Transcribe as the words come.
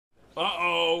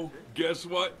Uh-oh, guess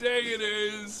what day it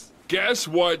is? Guess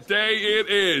what day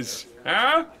it is?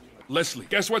 Huh? Leslie,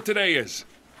 guess what today is?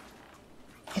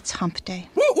 It's hump day.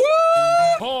 Woo-woo!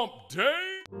 Hump day?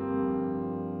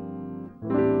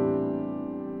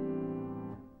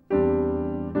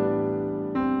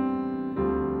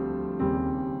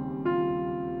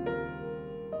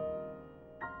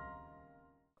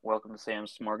 Welcome to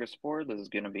Sam's Smorgasbord. This is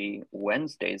going to be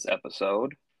Wednesday's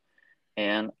episode,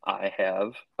 and I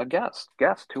have a guest.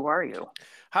 Guest, who are you?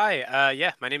 Hi,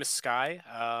 yeah, my name is Sky.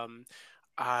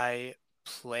 I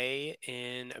play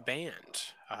in a band.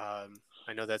 I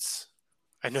know that's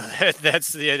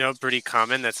pretty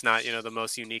common. That's not the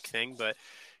most unique thing, but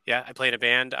yeah, I play in a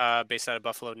band based out of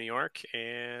Buffalo, New York,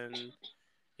 and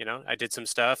I did some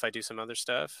stuff. I do some other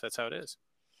stuff. That's how it is.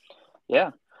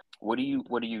 Yeah. What do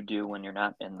you do when you're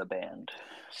not in the band,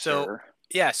 So sir?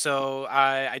 yeah, so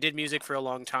I did music for a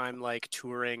long time, like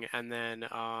touring, and then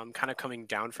kind of coming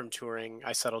down from touring,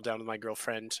 I settled down with my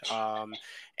girlfriend,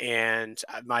 and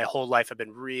my whole life I've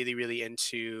been really, really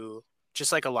into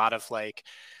just like a lot of like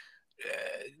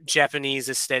Japanese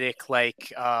aesthetic,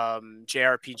 like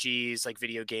JRPGs, like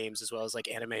video games, as well as like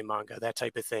anime, manga, that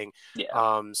type of thing.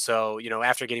 Yeah. So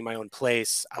after getting my own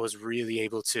place, I was really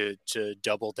able to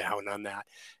double down on that,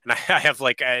 and I have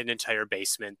like an entire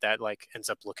basement that like ends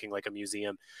up looking like a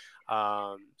museum.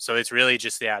 So it's really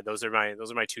just those are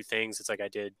my two things. It's like I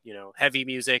did heavy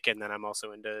music, and then I'm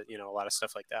also into a lot of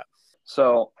stuff like that.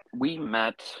 So we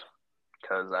met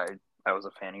because I was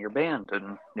a fan of your band,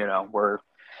 and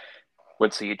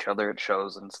would see each other at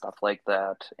shows and stuff like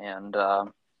that. And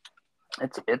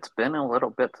it's been a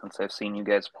little bit since I've seen you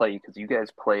guys play because you guys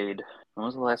played. When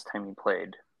was the last time you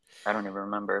played? I don't even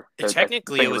remember. I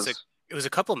Technically, think it was a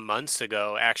couple months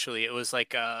ago. Actually, it was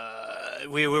like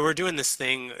we were doing this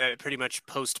thing pretty much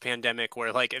post pandemic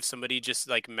where like if somebody just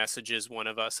like messages one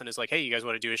of us and is like, "Hey, you guys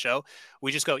want to do a show?"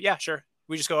 We just go, "Yeah, sure."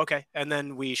 We just go, "Okay," and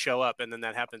then we show up, and then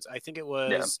that happens. I think yeah. it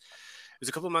was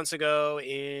a couple months ago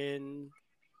in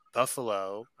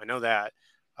Buffalo. I know that.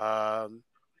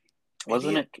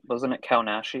 Wasn't Maybe it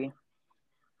Kaunashi?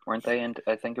 Weren't they in?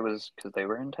 I think it was because they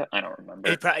were in. I don't remember.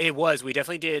 it was. We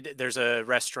definitely did. There's a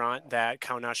restaurant that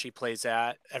Kaunashi plays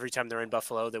at every time they're in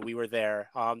Buffalo that we were there.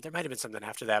 There might have been something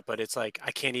after that, but it's like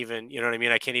I can't even, you know what I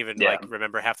mean? I can't even Yeah. like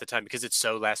remember half the time because it's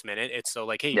so last minute. It's so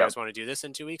like, hey, you Yeah. guys want to do this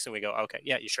in 2 weeks? And we go, okay,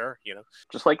 yeah, you sure?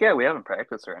 Just like we haven't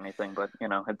practiced or anything, but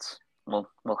it's we'll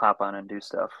hop on and do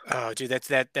stuff. Oh, dude,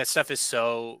 that stuff is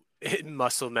so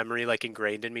muscle memory like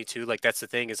ingrained in me too. Like that's the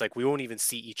thing is like we won't even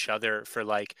see each other for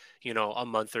like a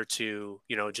month or two,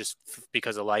 just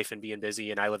because of life and being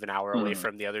busy. And I live an hour away Hmm.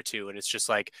 from the other two, and it's just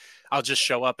like I'll just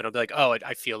show up and I'll be like, oh,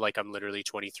 I feel like I'm literally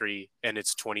 23 and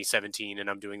it's 2017 and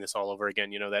I'm doing this all over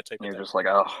again. That type of You're thing. just like,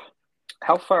 oh,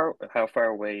 how far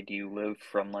away do you live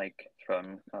from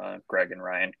Greg and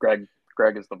Ryan? Greg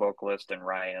is the vocalist and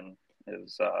Ryan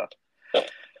is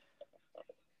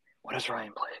what does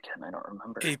Ryan play again? I don't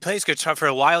remember. He plays guitar. For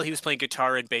a while, he was playing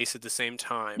guitar and bass at the same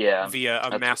time Yeah, via a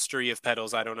that's mastery of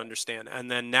pedals I don't understand.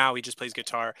 And then now he just plays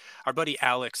guitar. Our buddy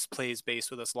Alex plays bass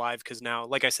with us live because now,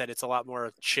 like I said, it's a lot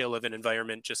more chill of an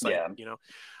environment, just like, yeah.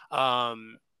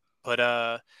 Um,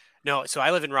 but no, so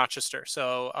I live in Rochester.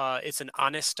 So it's an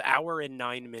honest hour and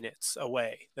 9 minutes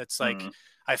away. That's like Mm.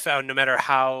 I found no matter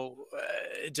how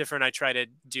different I try to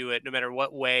do it, no matter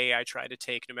what way I try to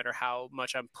take, no matter how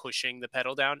much I'm pushing the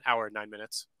pedal down, hour and 9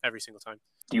 minutes every single time.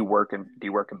 Do you work in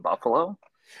Buffalo?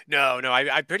 No,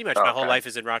 I pretty much Oh, my whole okay. life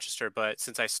is in Rochester, but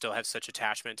since I still have such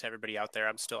attachment to everybody out there,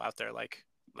 I'm still out there like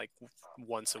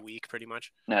once a week, pretty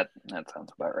much. That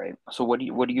sounds about right. So what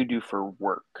do you do for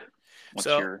work? What's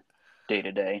So your day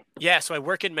to day? yeah, so I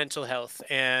work in mental health,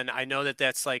 and I know that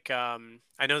that's like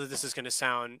I know that this is going to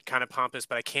sound kind of pompous,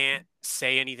 but I can't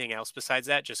say anything else besides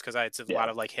that, just because it's a Yeah. lot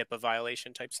of like HIPAA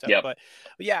violation type stuff. Yep. But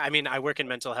yeah, I mean, I work in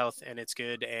mental health, and it's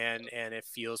good, and it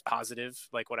feels positive,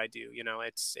 like what I do.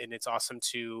 It's awesome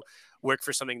to work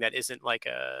for something that isn't like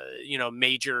a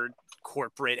major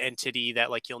corporate entity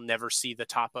that like you'll never see the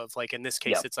top of. Like in this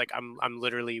case, Yep. it's like I'm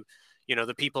literally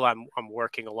the people I'm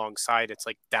working alongside. It's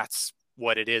like that's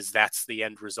what it is, that's the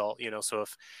end result. So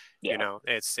if Yeah.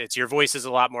 it's your voice is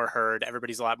a lot more heard,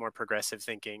 everybody's a lot more progressive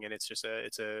thinking, and it's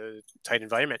a tight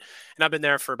environment, and I've been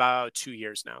there for about 2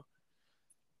 years now.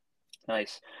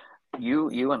 Nice.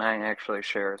 You and I actually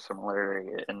share a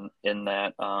similarity in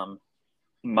that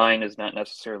mine is not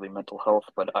necessarily mental health,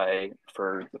 but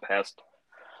for the past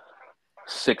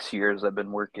 6 years I've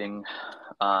been working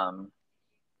um,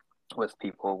 with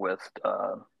people with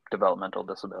developmental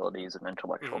disabilities and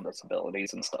intellectual Hmm.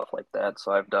 disabilities and stuff like that.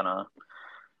 So I've done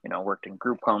worked in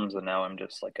group homes, and now I'm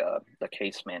just like the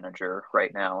case manager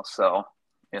right now. So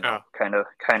Oh, kind of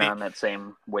the, on that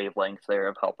same wavelength there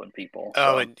of helping people.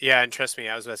 oh, So and yeah, and trust me,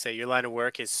 I was about to say your line of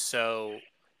work is so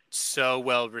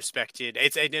well respected.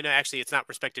 It's and no, actually it's not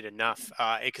respected enough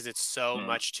because it's so mm,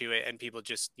 much to it, and people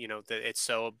just that it's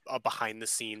so a behind the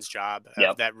scenes job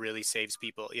yep, that really saves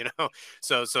people.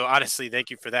 So honestly, thank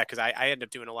you for that because I end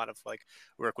up doing a lot of like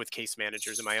work with case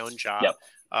managers in my own job. yep.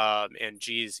 And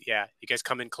geez, yeah, you guys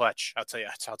come in clutch. I'll tell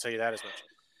you that as much.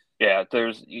 Yeah,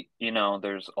 there's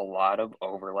a lot of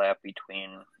overlap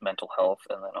between mental health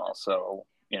and then also,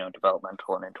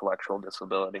 developmental and intellectual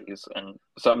disabilities. And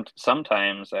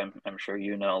sometimes I'm sure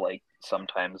like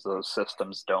sometimes those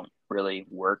systems don't really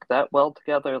work that well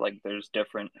together. Like there's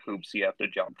different hoops you have to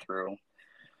jump through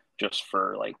just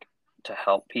for like to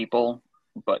help people,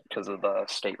 but because of the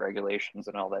state regulations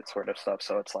and all that sort of stuff.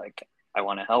 So it's like I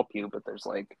want to help you, but there's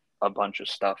like a bunch of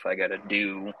stuff I got to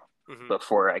do Hmm.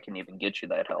 before I can even get you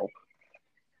that help.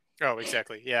 Oh,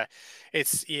 exactly. Yeah,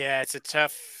 it's a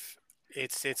tough.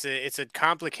 It's a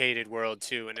complicated world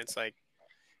too, and it's like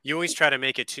you always try to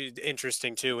make it too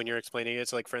interesting too when you're explaining it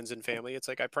to like friends and family. It's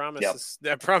like Yep.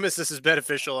 I promise this is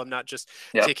beneficial. I'm not just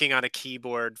Yep. ticking on a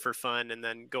keyboard for fun and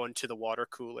then going to the water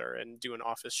cooler and doing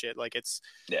office shit. Like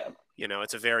Yeah.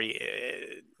 it's a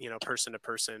very person to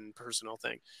person personal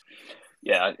thing.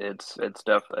 Yeah. It's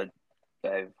definitely.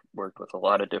 I've worked with a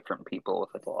lot of different people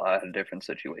with a lot of different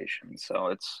situations, so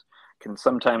it's can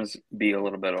sometimes be a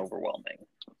little bit overwhelming.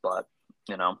 But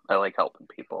I like helping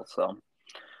people, so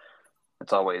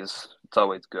it's always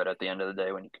good at the end of the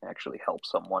day when you can actually help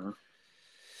someone.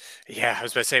 Yeah, I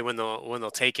was about to say when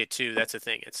they'll take it too. That's the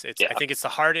thing. It's I Yeah. think it's the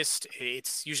hardest.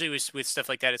 It's usually with stuff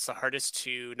like that. It's the hardest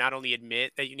to not only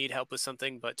admit that you need help with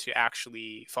something, but to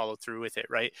actually follow through with it,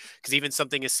 right? Because even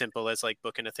something as simple as like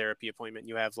booking a therapy appointment,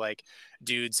 you have like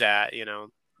dudes that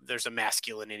there's a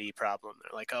masculinity problem.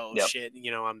 They're like, oh Yep. shit,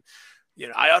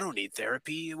 I don't need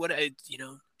therapy.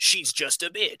 She's just a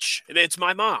bitch. It's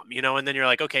my mom, and then you're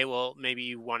like, okay, well, maybe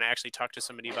you want to actually talk to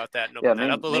somebody about that and Yeah. open that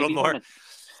Maybe up a little maybe you want more. to.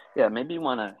 Yeah. Maybe you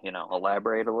want to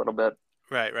elaborate a little bit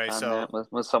Right, right. on So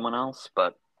that with someone else,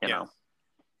 but yeah,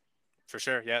 for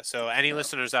sure. Yeah. So any yeah.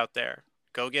 listeners out there,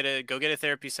 go get a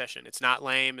therapy session. It's not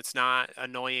lame. It's not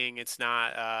annoying. It's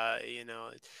not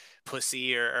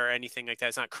pussy or anything like that.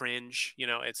 It's not cringe.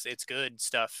 It's good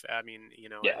stuff. I mean,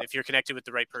 Yeah. if you're connected with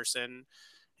the right person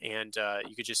and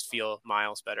you could just feel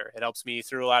miles better. It helps me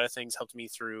through a lot of things. Helped me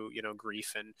through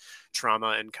grief and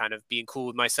trauma and kind of being cool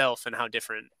with myself and how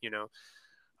different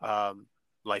um,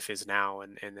 life is now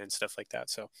and stuff like that.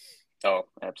 So Oh,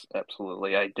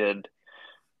 absolutely. I did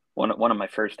one of my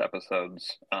first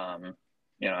episodes.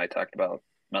 I talked about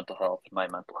mental health, my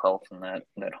mental health, and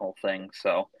that whole thing.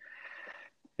 So,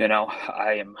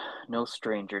 I am no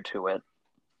stranger to it.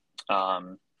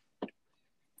 Um,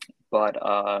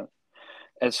 but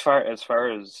as far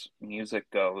as music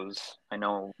goes, I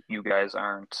know you guys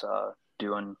aren't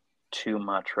doing too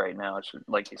much right now. It's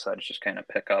like you said, it's just kind of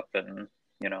pick up and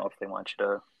if they want you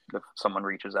to, if someone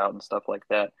reaches out and stuff like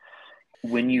that.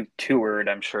 When you toured,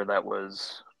 I'm sure that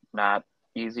was not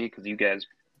easy because you guys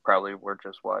probably were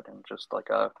just what, in just like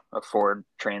a Ford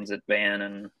Transit van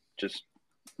and just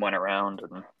went around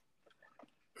and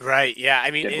right, yeah.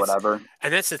 I mean, did whatever.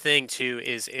 and that's the thing too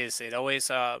is it always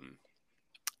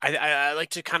I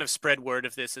like to kind of spread word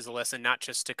of this as a lesson, not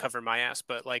just to cover my ass,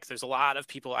 but like there's a lot of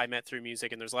people I met through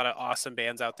music, and there's a lot of awesome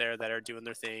bands out there that are doing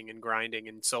their thing and grinding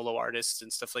and solo artists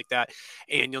and stuff like that.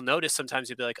 And you'll notice sometimes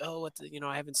you'll be like, oh,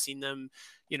 I haven't seen them,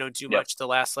 do Yep. much the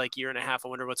last like year and a half. I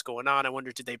wonder what's going on. I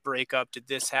wonder, did they break up? Did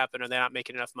this happen? Are they not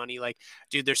making enough money? Like,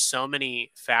 dude, there's so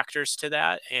many factors to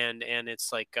that, and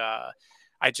it's like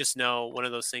I just know one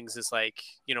of those things is like,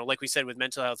 like we said with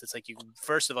mental health, it's like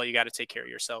first of all, you got to take care of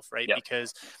yourself, right? Yep.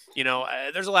 Because,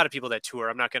 there's a lot of people that tour.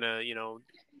 I'm not going to,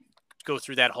 go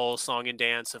through that whole song and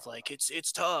dance of like,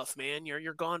 it's tough, man.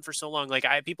 You're gone for so long. Like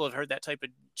people have heard that type of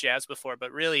jazz before,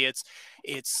 but really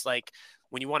it's like,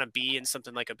 when you want to be in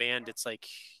something like a band, it's like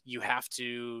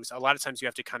a lot of times you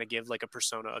have to kind of give like a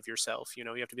persona of yourself. You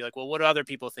have to be like, well, what do other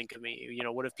people think of me?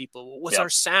 What's our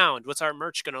Yep. sound? What's our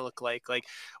merch going to look like? Like,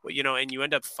 and you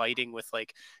end up fighting with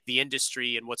like the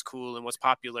industry and what's cool and what's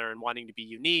popular and wanting to be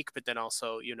unique, but then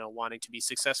also, wanting to be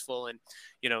successful. And,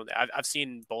 I've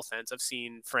seen both ends. I've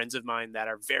seen friends of mine that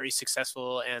are very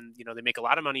successful and, they make a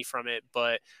lot of money from it,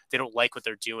 but they don't like what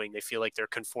they're doing. They feel like they're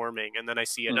conforming. And then I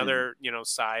see Hmm. another,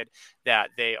 side that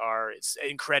they are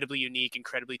incredibly unique,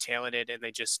 incredibly talented, and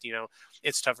they just,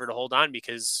 it's tougher to hold on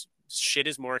because shit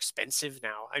is more expensive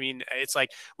now. I mean, it's like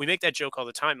we make that joke all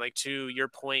the time. Like to your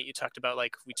point, you talked about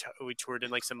like we toured in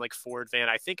like some like Ford van.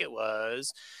 I think it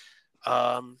was.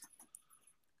 Um,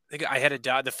 think I had a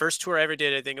Dodge. The first tour I ever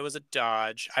did, I think it was a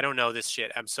Dodge. I don't know this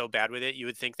shit. I'm so bad with it. You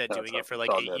would think that That's doing all, it for it's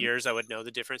like all 8 years, I would know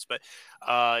the difference. But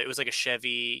it was like a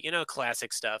Chevy,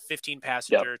 classic stuff, 15 Yep.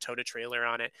 passenger, towed a trailer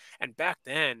on it. And back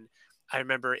then, I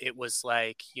remember it was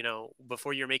like,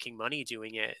 before you're making money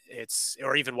doing it,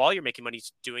 or even while you're making money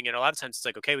doing it, a lot of times it's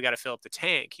like, okay, we got to fill up the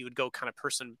tank. You would go kind of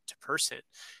person to person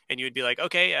and you would be like,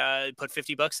 okay, put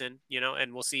 $50 in,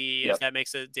 and we'll see if Yep. that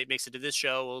makes it to this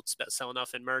show. We'll sell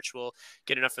enough in merch. We'll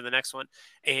get enough for the next one.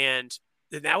 And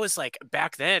that was like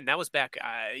back then. That was back,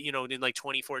 in like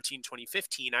 2014,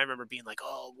 2015. I remember being like,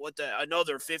 oh, what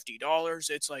another $50?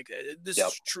 It's like, this Yep.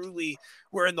 is truly,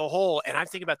 we're in the hole. And I'm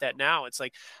thinking about that now. It's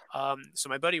like, so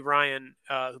my buddy Ryan,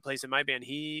 who plays in my band,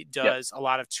 he does a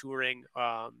lot of touring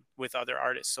with other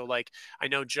artists. So like, I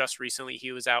know just recently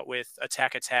he was out with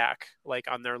Attack, like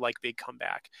on their like big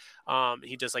comeback.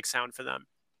 He does like sound for them.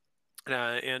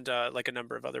 And like a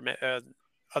number of other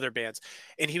bands.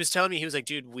 And he was telling me, he was like,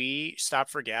 dude, we stop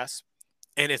for gas.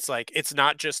 And it's like, it's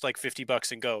not just like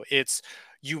 $50 and go. It's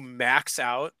you max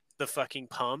out the fucking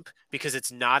pump because it's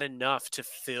not enough to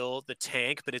fill the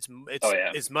tank, but it's Oh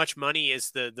yeah. as much money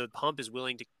as the pump is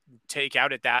willing to take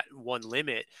out at that one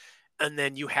limit. And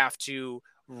then you have to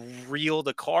reel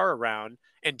the car around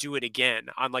and do it again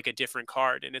on like a different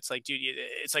card. And it's like, dude,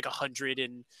 it's like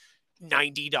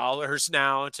 $190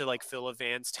 now to like fill a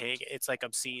van's tank. It's like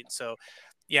obscene. So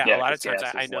yeah, a Yeah, lot of because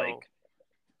times gas I is know. like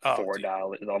Oh,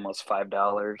 $4, almost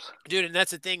 $5. dude, and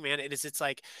that's the thing, man. It's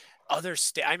like other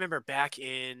state. I remember back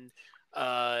in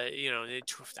I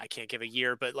can't give a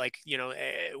year, but like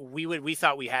we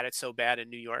thought we had it so bad in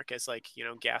New York as like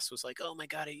gas was like, oh my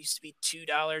god, it used to be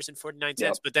 $2.49,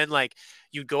 Yep. but then like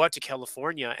you'd go out to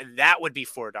California and that would be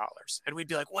 $4, and we'd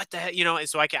be like, what the heck, and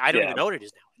so I don't even know what it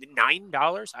is now,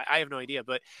 $9. I have no idea,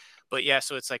 but yeah,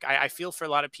 so it's like I feel for a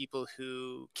lot of people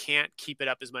who can't keep it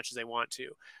up as much as they want to,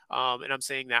 and I'm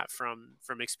saying that from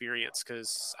experience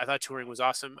because I thought touring was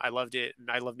awesome. I loved it, and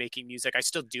I love making music. I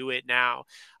still do it now.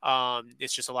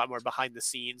 It's just a lot more behind the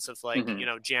scenes of like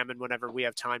Mhm. jamming whenever we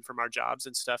have time from our jobs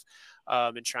and stuff,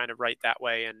 and trying to write that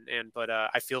way. But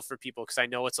I feel for people because I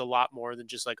know it's a lot more than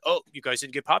just like, oh, you guys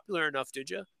didn't get popular enough, did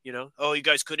you? Oh, you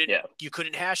guys couldn't. Yeah. You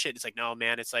couldn't hash it. It's like, no,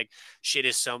 man. It's like shit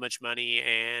is so much money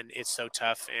and it's so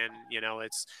tough, and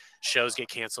it's shows get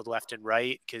canceled left and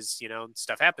right because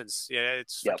stuff happens. Yeah,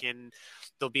 it's Yep. fucking.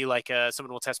 There'll be like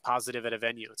someone will test positive at a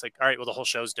venue. It's like, all right, well, the whole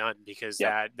show's done because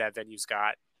Yep. that venue's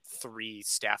got 3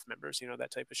 staff members,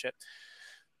 that type of shit.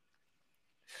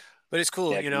 But it's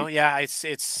cool, Yeah. Yeah,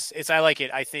 it's I like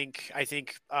it. I think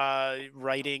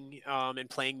writing and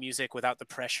playing music without the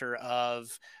pressure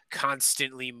of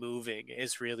constantly moving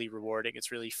is really rewarding.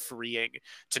 It's really freeing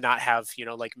to not have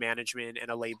like management and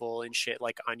a label and shit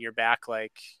like on your back.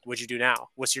 Like, what'd you do now?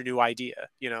 What's your new idea?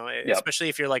 Yep. Especially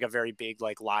if you're like a very big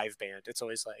like live band. It's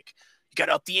always like you got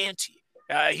to up the ante.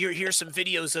 Here's some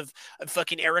videos of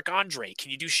fucking Eric Andre.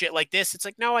 Can you do shit like this? It's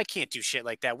like, no, I can't do shit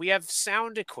like that. We have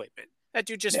sound equipment. That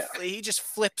dude he just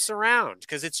flips around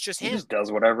because it's just He him. just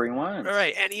does whatever he wants. All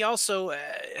right, and he also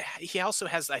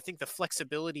has, I think, the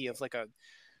flexibility of like a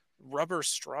rubber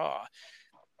straw.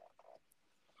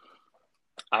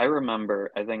 I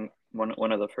remember, I think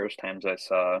one of the first times I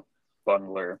saw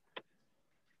Bungler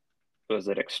was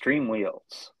at Extreme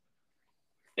Wheels,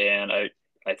 and I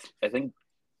think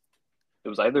it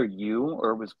was either you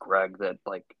or it was Greg that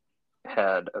like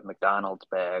had a McDonald's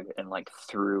bag and like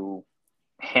threw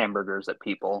hamburgers at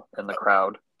people in the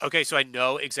crowd. Okay, so I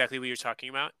know exactly what you're talking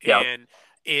about, Yep. and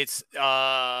it's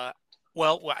that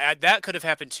could have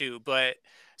happened too, but.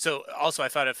 So also I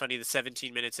found it funny the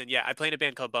 17 minutes, and yeah, I play in a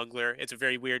band called Bungler. It's a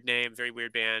very weird name, very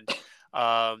weird band.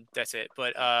 That's it.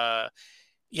 But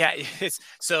yeah, it's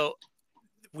so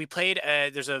we played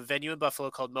there's a venue in Buffalo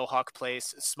called Mohawk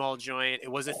Place, small joint.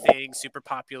 It was a thing, super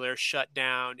popular, shut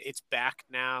down. It's back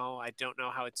now. I don't know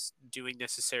how it's doing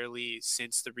necessarily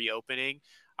since the reopening.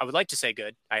 I would like to say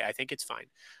good. I think it's fine.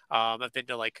 I've been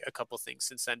to like a couple things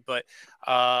since then, but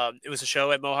it was a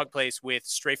show at Mohawk Place with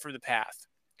Stray from the Path.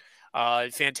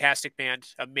 Fantastic band,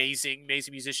 amazing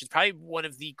musicians. Probably one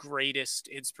of the greatest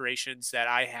inspirations that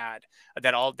I had,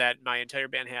 that my entire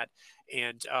band had,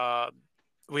 and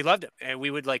we loved it. And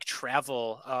we would like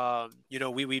travel.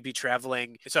 We'd be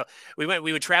traveling. So we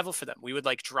would travel for them. We would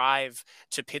like drive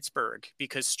to Pittsburgh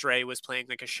because Stray was playing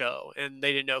like a show, and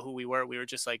they didn't know who we were. We were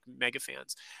just like mega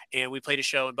fans, and we played a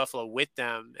show in Buffalo with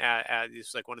them. It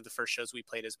was like one of the first shows we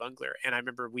played as Bungler. And I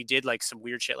remember we did like some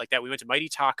weird shit like that. We went to Mighty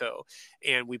Taco,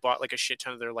 and we bought like a shit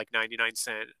ton of their like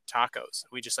 99-cent tacos.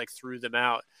 We just like threw them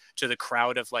out to the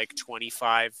crowd of like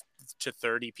 25 to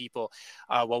 30 people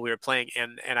while we were playing.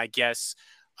 And I guess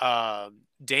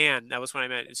Dan, that was when I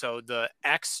met. So the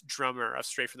ex drummer of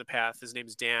Straight from the Path, his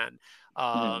name's Dan.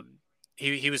 Mhm.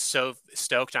 He was so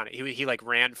stoked on it. He like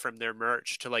ran from their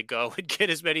merch to like go and get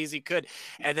as many as he could.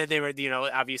 And then they were,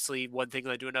 obviously one thing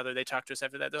led to another. They talked to us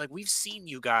after that. They're like, we've seen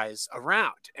you guys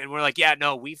around. And we're like, yeah,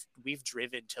 no, we've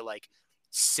driven to like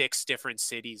 6 different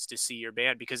cities to see your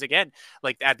band, because again,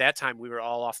 like at that time we were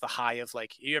all off the high of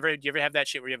like, you ever have that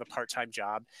shit where you have a part-time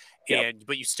job Yep.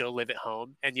 but you still live at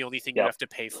home and the only thing you Yep. have to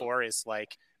pay for is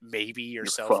like maybe your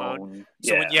Your cell phone. phone.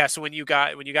 So Yeah. when you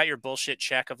got your bullshit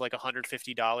check of like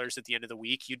 $150 at the end of the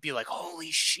week, you'd be like,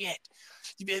 holy shit,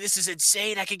 this is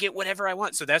insane, I could get whatever I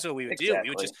want. So that's what we would do.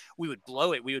 Exactly. We would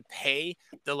blow it. We would pay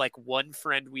the like one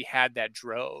friend we had that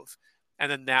drove, and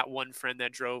then that one friend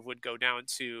that drove would go down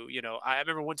to, I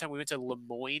remember one time we went to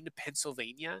Lemoyne,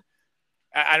 Pennsylvania.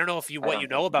 I don't know if I what don't you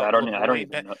know. know about Lemoyne. I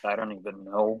don't even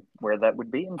know where that would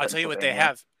be in I'll tell you what they Pennsylvania.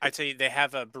 have. I tell you, they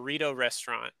have a burrito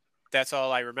restaurant. That's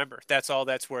all I remember. That's all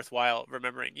that's worthwhile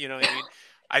remembering. You know what I mean?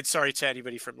 I'm sorry to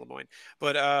anybody from Lemoyne,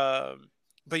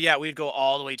 but yeah, we'd go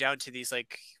all the way down to these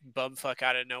like bumfuck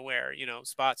out of nowhere,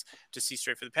 spots to see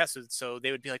Straight for the Past. So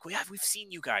they would be like, "Well, yeah, we've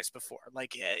seen you guys before.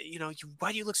 Like,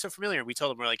 why do you look so familiar?" And we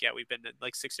told them, we're like, "Yeah, we've been to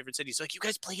like 6 different cities." Like, you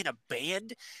guys play in a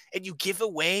band and you give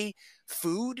away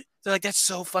food? They're like, "That's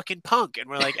so fucking punk." And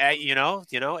we're like,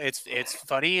 it's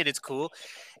funny and it's cool.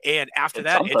 And after It's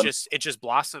that, something. it just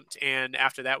blossomed. And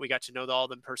after that, we got to know all of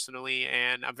them personally,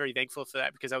 and I'm very thankful for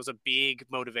that, because that was a big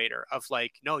motivator of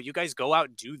like, no, you guys go out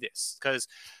and do this, because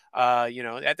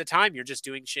at the time you're just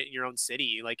doing shit in your own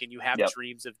city, like, and you have Yep.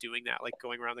 dreams of doing that, like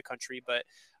going around the country, but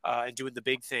and doing the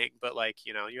big thing, but like,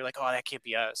 you're like, oh, that can't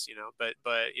be us, but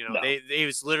No. they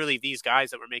was literally these guys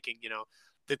that were making,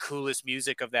 the coolest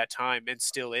music of that time, and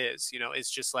still is, it's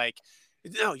just like,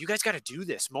 no, you guys got to do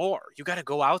this more. You got to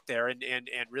go out there and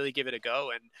really give it a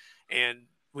go. And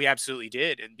we absolutely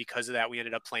did. And because of that, we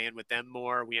ended up playing with them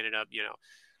more. We ended up,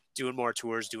 doing more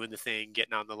tours, doing the thing,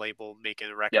 getting on the label, making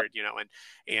a Yep. record,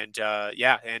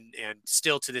 and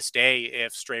still to this day,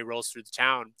 if Stray rolls through the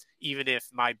town, even if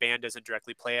my band doesn't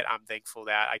directly play it, I'm thankful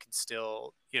that I can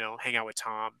still, hang out with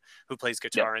Tom, who plays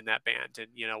Yep. guitar in that band, and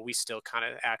we still kind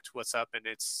of act what's up. And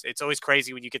it's always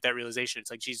crazy when you get that realization. It's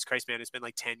like, Jesus Christ, man, it's been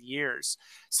like 10 years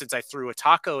since I threw a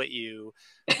taco at you,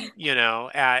 Yeah.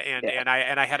 and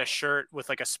I had a shirt with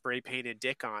like a spray painted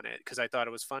dick on it because I thought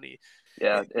it was funny.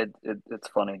 Yeah. It's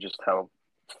funny just how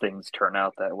things turn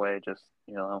out that way. Just,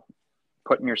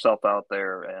 putting yourself out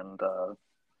there, and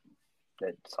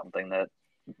it's something that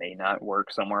may not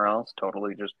work somewhere else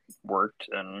totally just worked,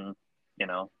 and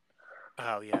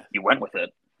Oh yeah. you went with it.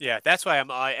 Yeah, that's why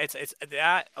it's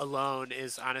that alone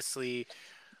is honestly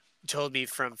told me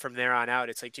from there on out.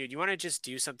 It's like, dude, you want to just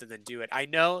do something, then do it. I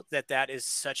know that is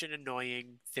such an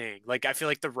annoying thing. Like, I feel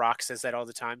like The Rock says that all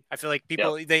the time. I feel like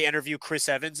Yep. they interview Chris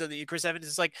Evans, and Chris Evans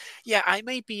is like, yeah, I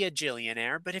might be a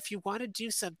jillionaire, but if you want to do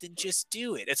something, just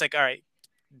do it. It's like, all right,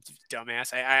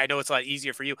 dumbass. I know it's a lot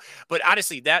easier for you, but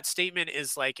honestly, that statement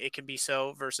is like, it can be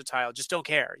so versatile. Just don't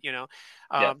care. Yep.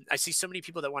 I see so many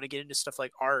people that want to get into stuff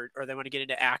like art, or they want to get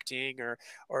into acting,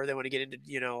 or they want to get into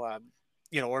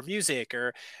or music,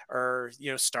 or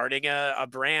starting a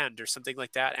brand or something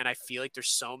like that. And I feel like there's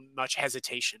so much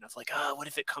hesitation of like, oh, what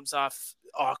if it comes off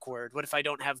awkward? What if I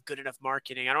don't have good enough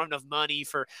marketing? I don't have enough money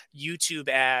for YouTube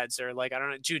ads, or like, I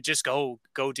don't know, dude, just go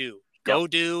do. Yep.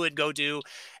 Go do,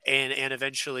 and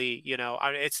eventually,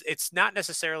 it's not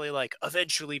necessarily like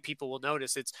eventually people will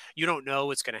notice. It's, you don't know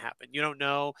what's going to happen. You don't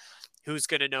know who's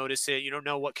going to notice it. You don't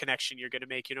know what connection you're going to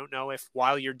make. You don't know if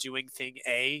while you're doing thing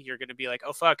A, you're going to be like,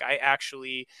 oh fuck, I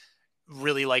actually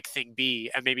really like thing B,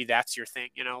 and maybe that's your thing.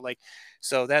 Like,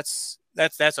 so that's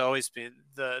always been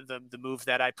the move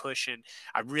that I push, and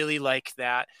I really like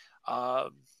that.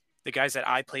 The guys that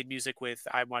I played music with,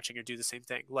 I'm watching her do the same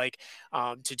thing. Like,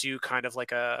 to do kind of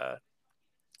like a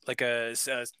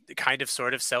kind of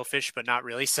sort of selfish but not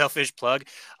really selfish plug.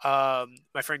 My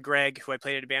friend Greg, who I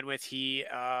played in a band with, he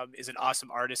is an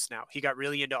awesome artist now. He got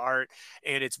really into art,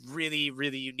 and it's really,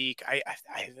 really unique.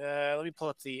 Let me pull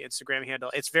up the Instagram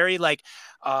handle. It's very like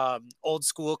old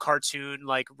school cartoon,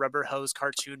 like rubber hose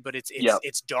cartoon, but Yep.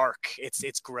 it's dark,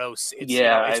 it's gross, it's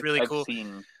Yeah. it's really I've cool.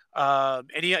 seen.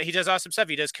 And he does awesome stuff.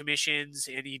 He does commissions,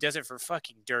 and he does it for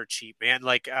fucking dirt cheap, man.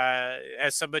 Like,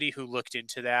 as somebody who looked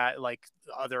into that, like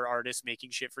other artists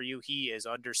making shit for you, he is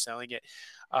underselling it.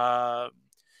 Let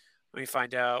me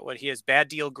find out what he is. Bad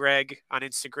Deal Greg on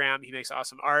Instagram. He makes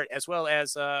awesome art, as well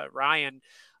as Ryan,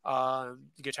 the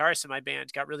guitarist in my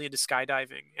band, got really into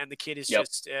skydiving, and the kid is Yep.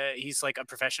 just he's like a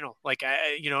professional. Like,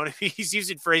 you know what I mean? He's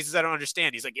using phrases I don't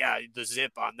understand. He's like, yeah, the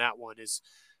zip on that one is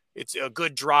it's a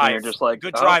good And drive, you're just like,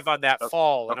 good oh, drive on that o-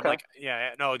 fall. And I'm okay. like,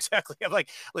 yeah, no, exactly. I'm like,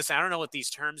 listen, I don't know what these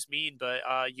terms mean, but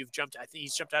you've jumped. I think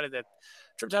he's jumped out of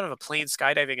a plane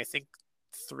skydiving. I think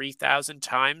 3,000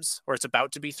 times, or it's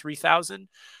about to be 3,000.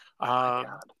 Oh my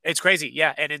God. It's crazy,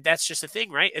 yeah, and that's just a thing,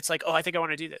 right? It's like, oh, I think I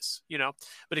want to do this, you know.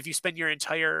 But if you spend your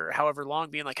entire however long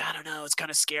being like, I don't know, it's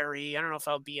kind of scary. I don't know if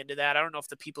I'll be into that. I don't know if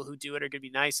the people who do it are gonna be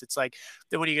nice. It's like,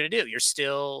 then what are you gonna do?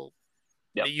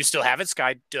 Yep. You still haven't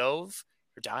sky dove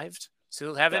or dived.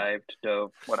 Dived,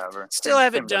 dove, whatever. Still Same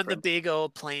haven't done the difference. big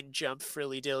old plane jump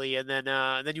frilly dilly, and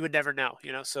then you would never know,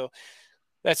 you know. So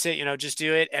that's it, you know. Just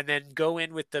do it, and then go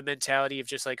in with the mentality of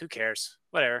just like, who cares,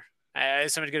 whatever.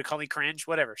 Is somebody gonna call me cringe?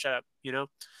 Whatever, shut up, you know.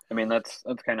 I mean, that's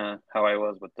kind of how I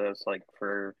was with this. Like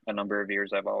for a number of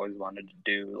years, I've always wanted to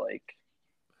do like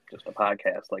just a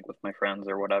podcast, like with my friends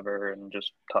or whatever, and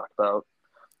just talk about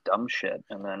dumb shit.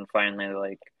 And then finally,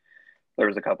 like there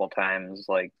was a couple times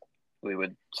like we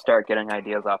would start getting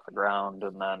ideas off the ground,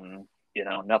 and then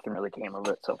nothing really came of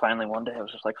it. So finally, one day I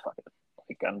was just like, fuck it,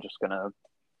 like I'm just gonna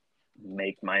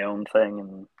make my own thing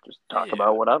and just talk Yeah.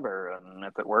 about whatever. And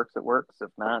if it works, it works.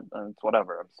 If not, then it's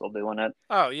whatever. I'm still doing it.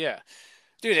 Oh yeah.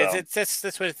 Dude, So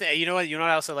that's what you know what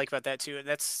I also like about that too, and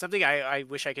that's something I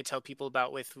wish I could tell people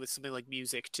about with something like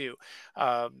music too,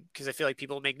 because I feel like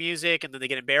people make music and then they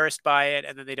get embarrassed by it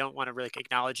and then they don't want to really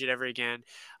acknowledge it ever again.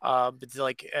 But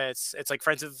like it's like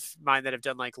friends of mine that have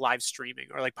done like live streaming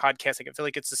or like podcasting. I feel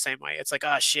like it's the same way. It's like,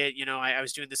 oh shit, I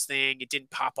was doing this thing, it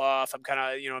didn't pop off. I'm kind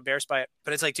of embarrassed by it,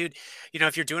 but it's like, dude,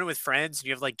 if you're doing it with friends and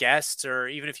you have like guests, or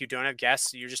even if you don't have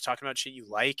guests and you're just talking about shit you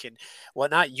like and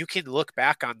whatnot, you can look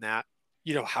back on that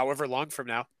however long from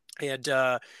now. And,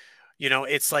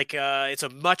 it's like, it's a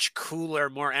much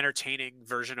cooler, more entertaining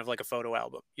version of like a photo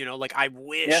album. Like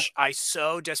yeah, I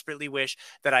so desperately wish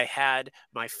that I had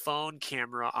my phone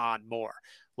camera on more.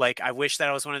 Like, I wish that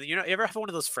I was one of the, you ever have one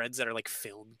of those friends that are like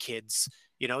film kids?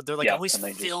 They're like yeah, always and they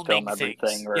just filming film everything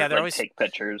things. or Yeah, they're like always, take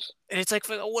pictures. and it's like,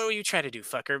 what are you trying to do,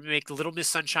 fucker? Make Little Miss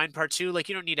Sunshine Part 2? Like,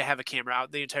 you don't need to have a camera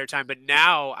out the entire time. But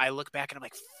now I look back and I'm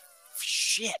like,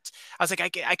 shit. I was like,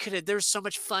 I could have, there's so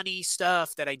much funny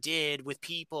stuff that I did with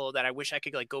people that I wish I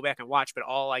could like go back and watch. But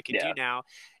all I can do Yeah. now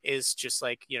is just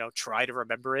like, try to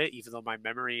remember it, even though my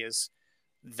memory is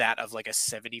that of like a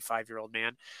 75-year-old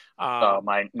man. Oh,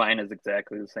 mine is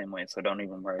exactly the same way. So don't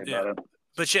even worry Yeah. about it.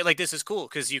 But shit like this is cool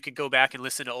because you could go back and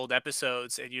listen to old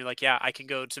episodes and you're like, yeah, I can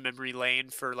go to memory lane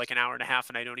for like an hour and a half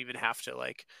and I don't even have to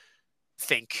like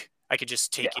think. I could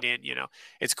just take Yeah. it in.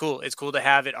 It's cool. It's cool to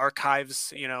have it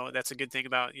archives. That's a good thing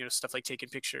about stuff like taking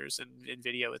pictures and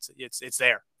video. It's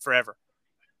there forever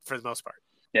for the most part.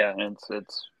 Yeah, and it's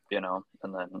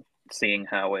and then seeing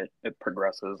how it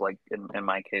progresses. Like in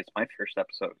my case, my first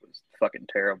episode was fucking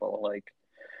terrible. Like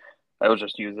I was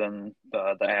just using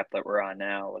the app that we're on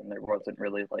now, and there wasn't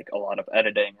really like a lot of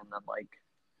editing. And then like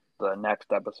the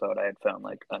next episode, I had found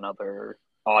like another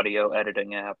audio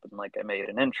editing app, and like I made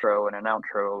an intro and an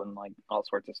outro and like all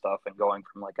sorts of stuff. And going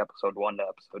from like episode 1 to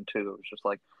episode 2, it was just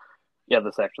like, yeah,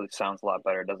 this actually sounds a lot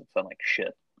better. It doesn't sound like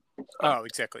shit. So, Oh,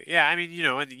 exactly. Yeah, I mean,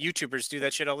 and the YouTubers do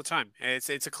that shit all the time. It's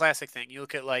a classic thing. You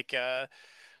look at like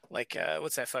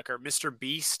what's that fucker, Mr.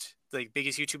 Beast, the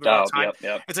biggest YouTuber of all time.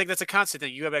 yep. It's like that's a constant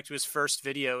thing. You go back to his first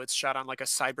video; it's shot on like a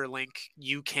Cyberlink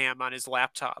UCam on his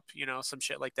laptop. Some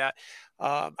shit like that.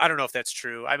 I don't know if that's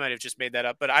true. I might have just made that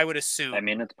up, but I would assume. I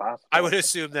mean, it's possible. I would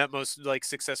assume that most like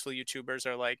successful YouTubers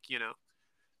are like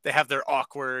they have their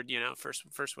awkward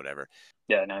first whatever.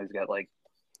 Yeah, now he's got like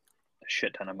a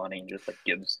shit ton of money and just like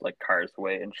gives like cars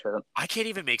away and shit. I can't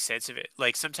even make sense of it.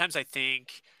 Like sometimes I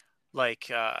think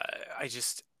like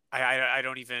I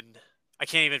don't even I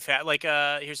can't even like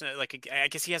I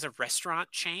guess he has a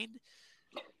restaurant chain.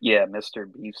 Yeah, Mr.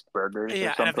 Beast Burgers or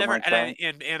Yeah, and I've something never like that.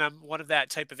 and I'm one of that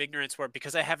type of ignorance where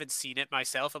because I haven't seen it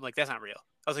myself, I'm like, that's not real.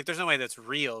 I was like, there's no way that's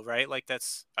real, right? Like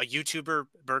that's a YouTuber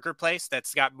burger place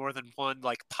that's got more than one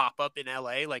like pop up in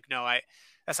LA. Like, no,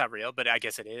 that's not real, but I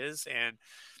guess it is. And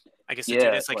I guess the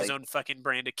dude has like his own fucking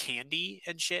brand of candy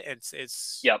and shit.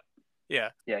 It's Yep. Yeah.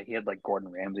 Yeah, he had like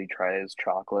Gordon Ramsay try his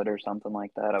chocolate or something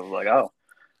like that. I was like, oh,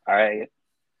 all right.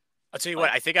 I'll tell you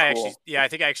Like, what, I think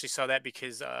I actually saw that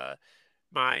because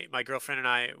my girlfriend and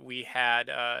I we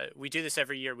do this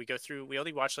every year. We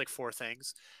only watch like 4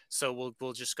 things. So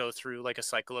we'll just go through like a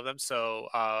cycle of them. So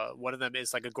one of them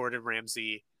is like a Gordon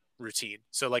Ramsay routine.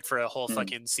 So like for a whole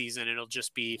fucking season, it'll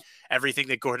just be everything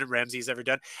that Gordon Ramsay's ever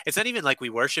done. It's not even like we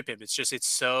worship him. It's just it's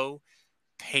so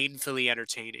painfully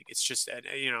entertaining. It's just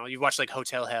you watch like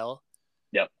Hotel Hell.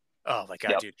 Yep. Oh my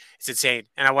god, dude, it's insane,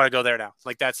 and I want to go there now.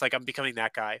 Like that's like I'm becoming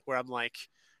that guy where I'm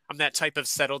that type of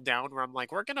settled down where I'm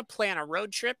like, we're gonna plan a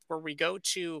road trip where we go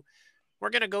to we're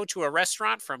going to go to a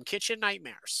restaurant from Kitchen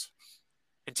Nightmares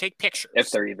and take pictures. If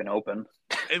they're even open.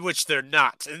 Which they're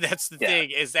not. And that's the Yeah.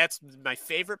 thing, is that's my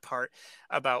favorite part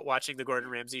about watching the Gordon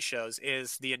Ramsay shows,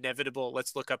 is the inevitable,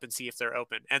 let's look up and see if they're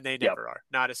open. And they never are.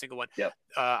 Not a single one. Yep.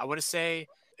 I want to say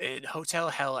in Hotel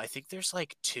Hell, I think there's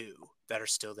like 2 that are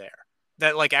still there.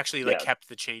 That like actually like kept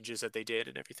the changes that they did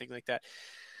and everything like that.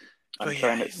 I'm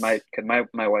trying to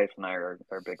my wife and I are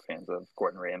big fans of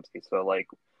Gordon Ramsay, so like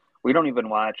we don't even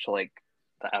watch like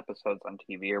the episodes on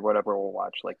TV or whatever. We'll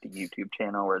watch like the YouTube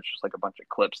channel where it's just like a bunch of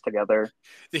clips together.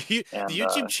 The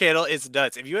YouTube channel is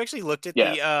nuts. If you actually looked at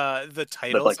the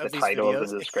titles like of the these titles videos,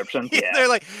 and descriptions,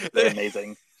 they're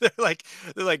amazing. They're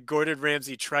like Gordon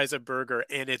Ramsay tries a burger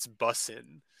and it's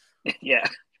bussin'. Yeah,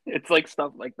 it's like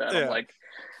stuff like that. I'm like,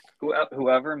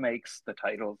 whoever makes the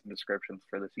titles and descriptions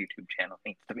for this YouTube channel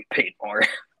needs to be paid more.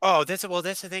 Oh, that's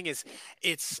the thing is,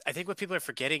 I think what people are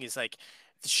forgetting is like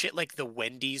the shit like the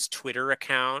Wendy's Twitter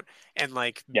account and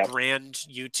like brand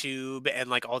YouTube and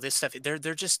like all this stuff. They're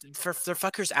just they're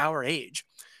fuckers our age.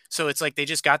 So it's like they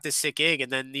just got this sick gig,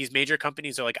 and then these major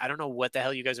companies are like, I don't know what the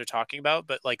hell you guys are talking about,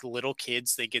 but like little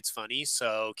kids think it's funny,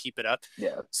 so keep it up.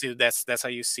 Yeah. So that's how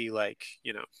you see, like,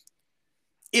 you know,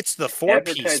 it's the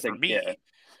 4-piece for me. Yeah.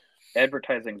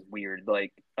 Advertising's weird.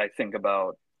 Like I think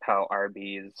about how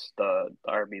the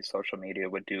Arby's social media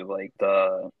would do like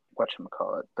the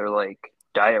whatchamacallit. They're like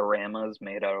dioramas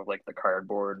made out of like the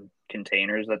cardboard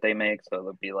containers that they make. So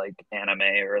it'll be like anime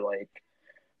or like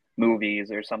movies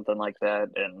or something like that.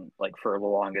 And like for the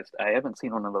longest, I haven't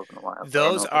seen one of those in a while.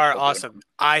 Those are awesome.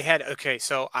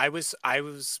 So I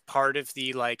was part of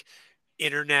the like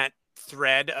internet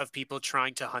thread of people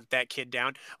trying to hunt that kid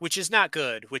down, which is not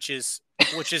good, which is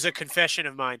a confession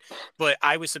of mine, but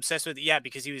I was obsessed with it,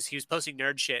 because he was posting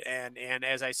nerd shit, and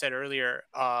as I said earlier,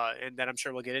 and that I'm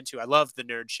sure we'll get into, I love the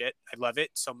nerd shit. I love it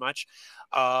so much.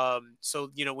 So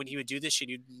you know, when he would do this shit,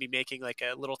 he'd be making like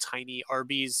a little tiny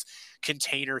Arby's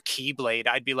container keyblade.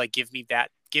 I'd be like, give me that.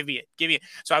 Give me it.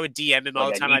 So I would DM him all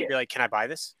the time. I'd be like, can I buy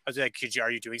this? I was like, are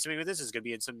you doing something with this? It's going to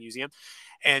be in some museum.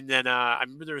 And then I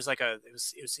remember there was like it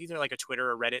was either like a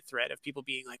Twitter or Reddit thread of people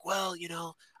being like, well, you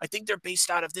know, I think they're based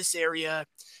out of this area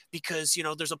because, you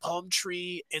know, there's a palm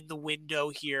tree in the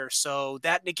window here. So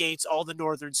that negates all the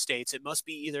northern states. It must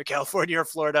be either California or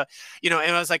Florida, you know.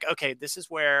 And I was like, okay, this is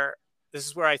where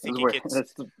I think it gets.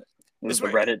 This is the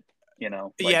Reddit. You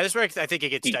know, like, this is where I think it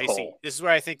gets dicey. hole. This is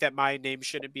where I think that my name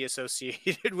shouldn't be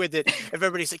associated with it. If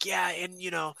everybody's like, yeah, and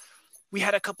you know, we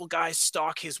had a couple guys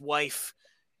stalk his wife,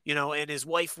 you know, and his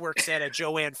wife works at a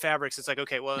Joanne Fabrics. It's like,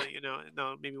 okay, well, you know,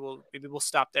 no, maybe we'll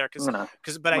stop there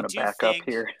but I do think,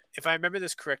 if I remember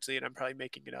this correctly, and I'm probably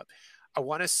making it up, I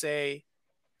want to say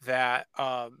that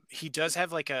he does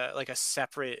have like a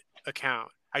separate account.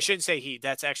 I shouldn't say he.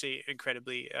 That's actually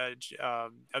incredibly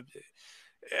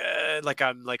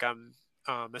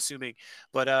I'm assuming,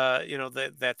 but you know,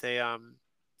 that they I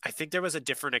think there was a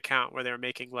different account where they were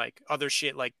making like other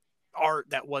shit, like art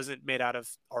that wasn't made out of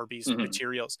Arby's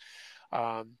materials.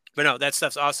 But no, that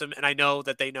stuff's awesome, and I know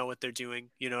that they know what they're doing.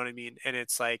 You know what I mean? And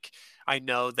it's like, I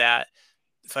know that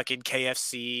fucking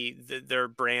KFC, their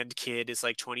brand kid is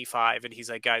like 25, and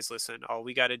he's like, guys, listen, all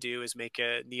we got to do is make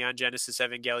a Neon Genesis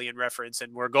Evangelion reference,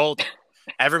 and we're golden.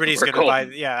 Everybody's gonna buy.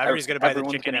 Yeah, everybody's gonna buy the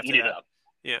chicken after that. Up.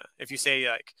 Yeah, if you say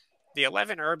like the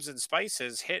 11 herbs and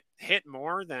spices hit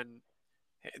more than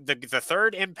the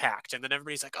third impact, and then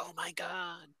everybody's like, oh my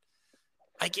god,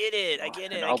 I get it.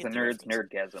 And all the nerds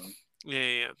nerdgasm.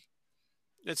 Yeah.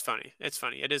 It's funny.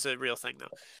 It is a real thing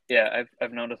though. Yeah,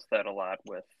 I've noticed that a lot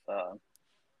with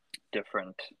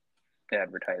different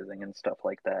advertising and stuff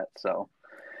like that. So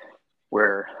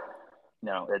where, you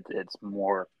know, it's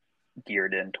more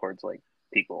geared in towards like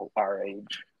people our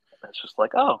age. It's just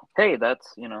like, oh, hey,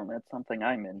 that's something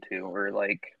I'm into, or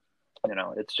like, you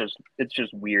know, it's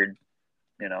just weird,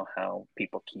 you know, how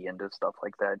people key into stuff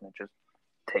like that, and it just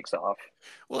takes off.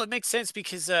 Well, it makes sense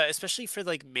because especially for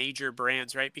like major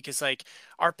brands, right? Because like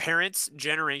our parents'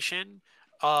 generation,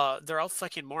 they're all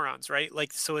fucking morons, right?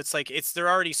 Like, so it's like they're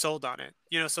already sold on it,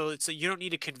 you know. So you don't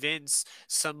need to convince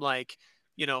some like,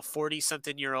 you know,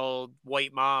 40-something-year-old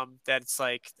white mom that's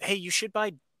like, hey, you should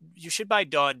buy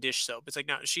Dawn dish soap. It's like,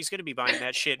 no, she's going to be buying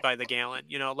that shit by the gallon,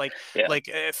 you know, like,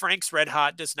 Frank's Red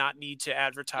Hot does not need to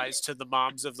advertise to the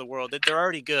moms of the world that they're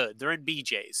already good. They're in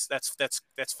BJ's.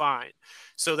 That's fine.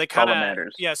 So they kind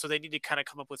of, so they need to kind of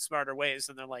come up with smarter ways.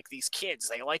 And they're like, these kids,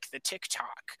 they like the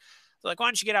TikTok. They're like, why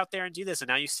don't you get out there and do this? And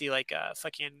now you see like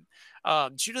fucking,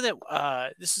 do you know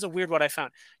that, this is a weird one I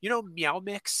found, you know, Meow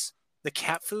Mix, the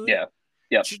cat food? Yeah.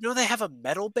 Do you know they have a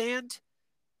metal band?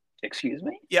 Excuse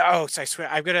me? Yeah. Oh, so I swear,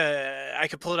 I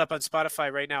could pull it up on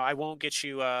Spotify right now. I won't get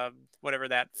you whatever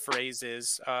that phrase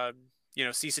is.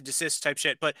 Cease and desist type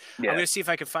shit. But I'm Yeah. gonna see if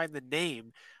I can find the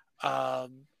name.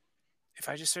 Um, if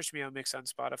I just search Meow Mix on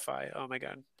Spotify, oh my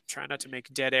god, I'm trying not to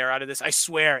make dead air out of this. I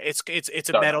swear, it's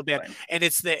a No, metal no, band, fine. and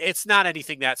it's not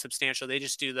anything that substantial. They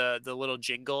just do the little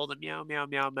jingle, the meow meow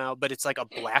meow meow, but it's like a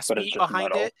blast But it's beat just behind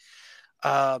metal. it.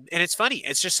 And it's funny.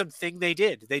 It's just something they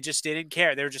did. They just didn't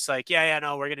care. They were just like, yeah,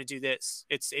 no, we're gonna do this.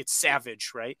 It's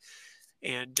savage, right?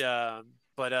 And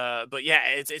but yeah,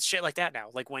 it's shit like that now.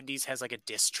 Like Wendy's has like a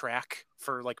diss track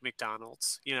for like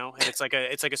McDonald's, and it's like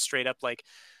a straight up like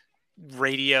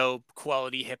radio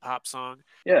quality hip hop song.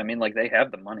 Yeah, I mean, like they have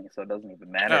the money, so it doesn't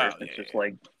even matter. Oh It's just yeah.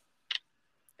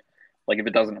 like if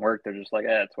it doesn't work, they're just like,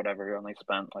 it's whatever. We only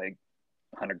spent like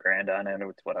 100 grand on it.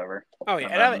 It's whatever. Oh yeah,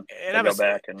 And and then and they I'm go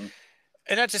back and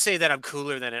and not to say that I'm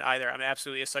cooler than it either. I'm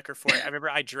absolutely a sucker for it. I remember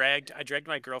I dragged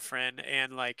my girlfriend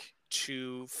and like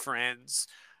two friends,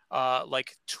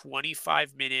 like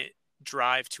 25-minute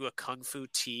drive to a Kung Fu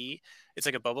Tea. It's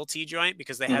like a bubble tea joint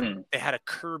because mhm. they had a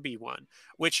Kirby one,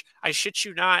 which I shit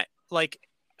you not, like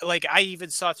I even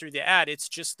saw through the ad. It's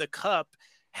just the cup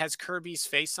has Kirby's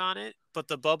face on it, but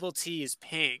the bubble tea is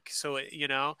pink. So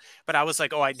but I was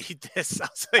like, oh, I need this. I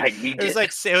was I like, need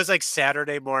it was like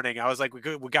Saturday morning. I was like, we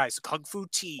guys, Kung Fu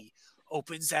Tea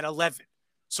opens at 11.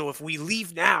 So if we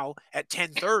leave now at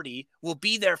 10:30, we'll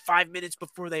be there 5 minutes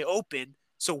before they open,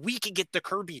 so we can get the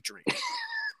Kirby drink.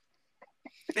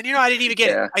 And I didn't even get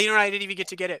Yeah. it. I didn't even get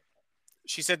to get it.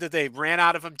 She said that they ran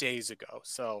out of them days ago.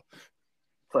 So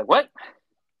It's like what?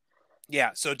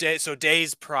 yeah, so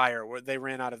days prior where they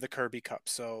ran out of the Kirby cup.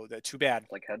 So too bad.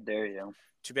 Like how dare you?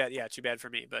 Too bad. Yeah, too bad for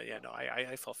me. But yeah, no,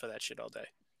 I fell for that shit all day.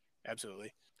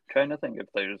 Absolutely. Trying to think if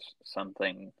there's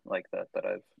something like that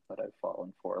I've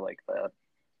fallen for like that.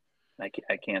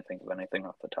 I can't think of anything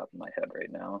off the top of my head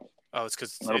right now. Oh, it's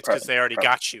because That'll probably, they already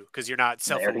got you because you're not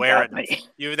they already self-aware got enough.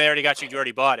 me. They already got you. You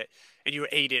already bought it and you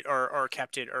ate it or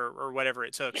kept it or whatever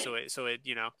it took. So it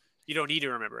you don't need to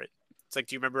remember it. It's like,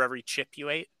 do you remember every chip you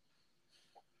ate?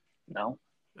 No,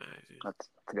 Uh, that's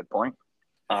a good point.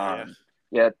 yeah.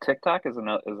 Yeah, TikTok is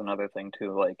another thing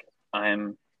too. Like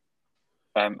I'm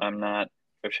not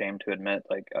ashamed to admit.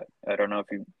 Like I don't know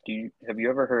if have you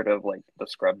ever heard of like the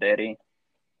Scrub Daddy?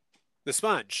 The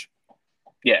sponge.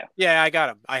 Yeah, Yeah, I got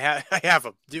them. I have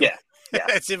them. yeah, yeah,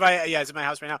 It's in my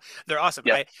house right now. They're awesome.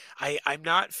 yeah. I'm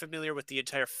not familiar with the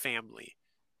entire family.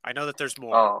 I know that there's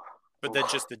more, Oh, but then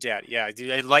just the dad. Yeah,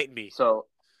 enlighten me. so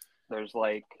there's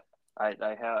like I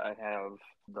have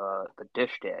the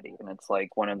Dish Daddy, and it's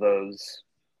like one of those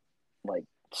like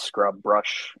scrub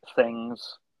brush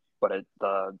things, but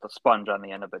the sponge on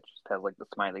the end of it just has like the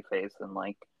smiley face, and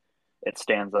like it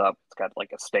stands up. It's got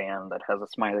like a stand that has a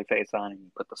smiley face on, and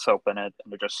you put the soap in it,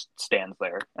 and it just stands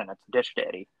there, and it's Dish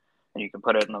Daddy, and you can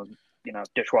put it in the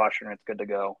dishwasher, and it's good to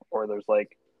go. Or there's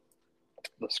like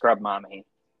the Scrub Mommy,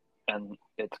 and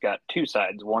it's got two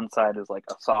sides. One side is like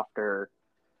a softer,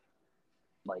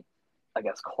 like I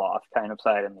guess cloth kind of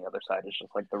side, and the other side is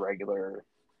just like the regular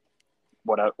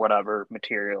whatever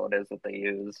material it is that they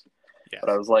use. Yes.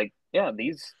 But I was like, yeah,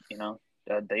 these,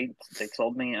 they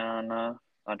sold me on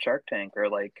Shark Tank, or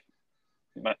like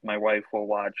my wife will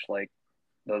watch like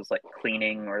those like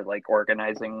cleaning or like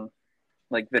organizing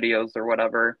like videos or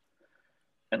whatever,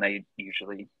 and they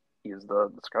usually use the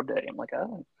Scrub Daddy. I'm like,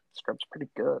 Scrub's pretty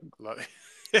good. Love it.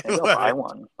 Maybe I'll Love buy it.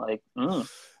 one. Like,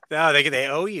 No, they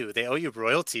owe you. They owe you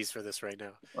royalties for this right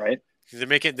now. right?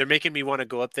 They're making me want to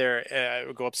go up there,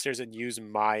 go upstairs and use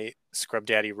my Scrub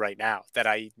Daddy right now that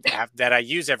I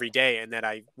use every day, and that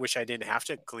I wish I didn't have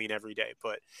to clean every day.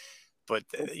 But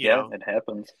Yeah, it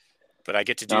happens. But I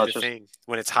get to do No, the it's just thing.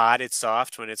 When it's hot, it's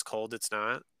soft. When it's cold, it's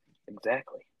not.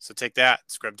 exactly. So take that,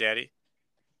 Scrub Daddy.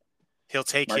 He'll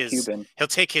take Mark his Cuban.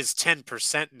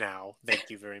 10% now. Thank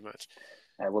you very much.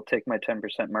 I will take my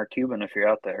 10% Mark Cuban if you're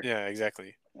out there. Yeah,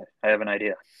 exactly. I have an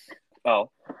idea. Oh,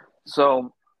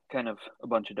 so kind of a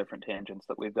bunch of different tangents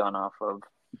that we've gone off of,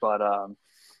 but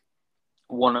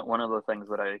one of the things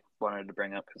that I wanted to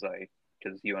bring up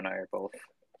because you and I are both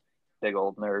big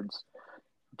old nerds.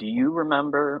 Do you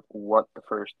remember what the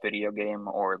first video game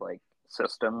or like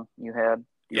system you had?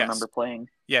 Do you remember playing?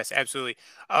 Yes, absolutely.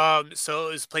 So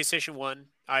it was PlayStation 1.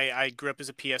 I grew up as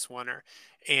a PS1er,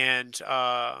 and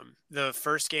the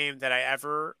first game that I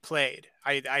ever played,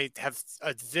 I have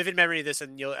a vivid memory of this,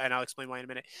 and I'll explain why in a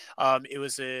minute. It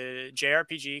was a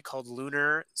JRPG called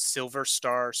Lunar Silver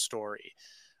Star Story.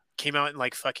 Came out in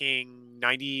like fucking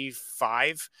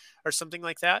 95 or something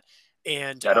like that.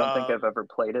 And I don't think I've ever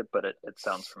played it, but it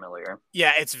sounds familiar.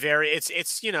 yeah,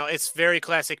 it's you know, it's very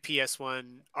classic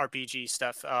PS1 RPG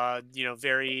stuff. You know,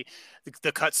 very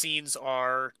the cutscenes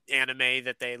are anime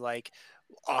that they like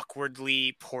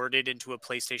awkwardly ported into a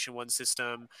PlayStation 1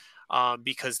 system,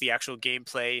 because the actual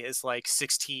gameplay is like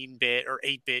 16-bit or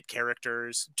 8-bit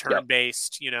characters, Yep.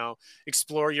 turn-based, you know,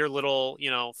 explore your little, you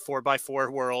know,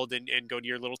 4x4 world and go to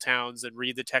your little towns and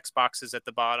read the text boxes at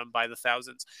the bottom by the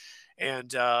thousands.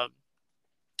 And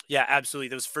yeah, absolutely.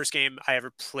 That was the first game I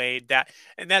ever played that.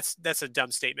 And that's a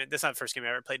dumb statement. That's not the first game I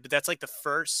ever played, but that's like the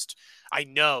first I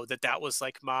know that that was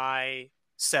like my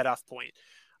set off point.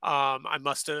 I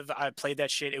played that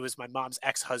shit. It was my mom's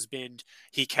ex-husband.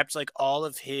 He kept like all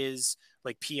of his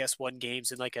like PS1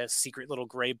 games in like a secret little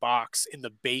gray box in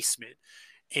the basement.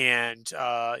 And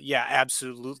yeah,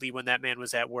 absolutely. When that man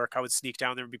was at work, I would sneak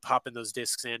down there and be popping those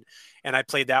discs in. And I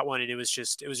played that one, and it was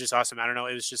just awesome. I don't know,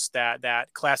 it was just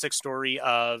that classic story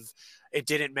of it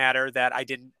didn't matter that I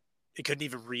couldn't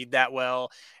even read that well,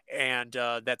 and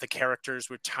that the characters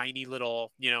were tiny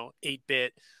little, you know,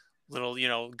 8-bit little, you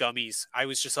know, gummies. I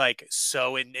was just like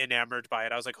so enamored by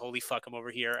it. I was like, holy fuck, I'm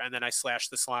over here. And then I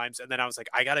slashed the slimes, and then I was like,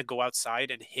 I gotta go outside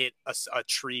and hit a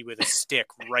tree with a stick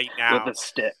right now. With a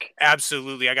stick.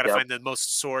 Absolutely. I got to Yep. find the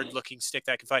most sword looking stick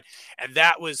that I can find. And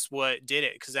that was what did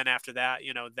it. Cause then after that,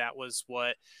 you know, that was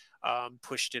what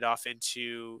pushed it off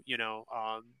into, you know,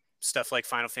 stuff like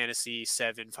Final Fantasy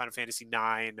VII, Final Fantasy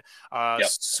IX, Yep.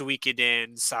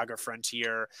 Suikoden, Saga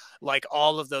Frontier, like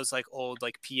all of those like old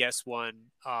like PS1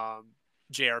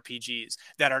 JRPGs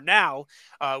that are now,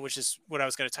 which is what I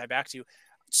was going to tie back to,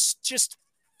 just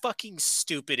fucking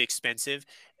stupid expensive.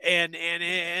 And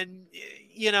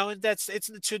you know, it's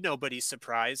to nobody's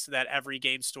surprise that every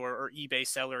game store or eBay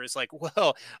seller is like,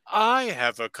 well, I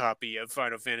have a copy of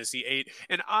Final Fantasy VIII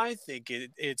and I think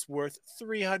it's worth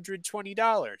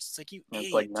 $320. It's like, you And it's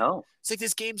idiot. like, no. It's like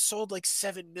this game sold like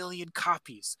 7 million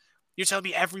copies. You're telling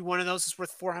me every one of those is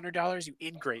worth $400? You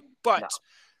ingrate. But No.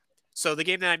 so the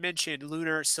game that I mentioned,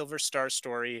 Lunar Silver Star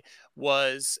Story,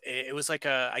 was like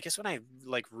I guess when I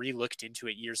like re-looked into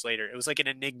it years later, it was like an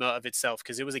enigma of itself,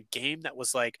 because it was a game that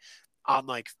was like on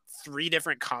like 3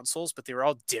 different consoles, but they were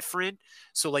all different.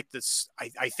 So like this,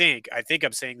 I think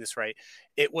I'm saying this right.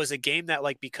 It was a game that,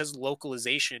 like, because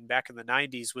localization back in the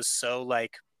 90s was so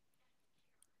like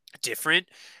different,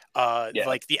 Yeah.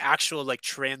 like the actual like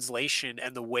translation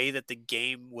and the way that the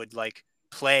game would like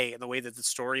play and the way that the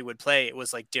story would play, it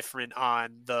was like different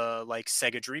on the like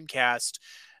Sega Dreamcast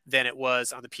than it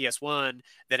was on the PS1,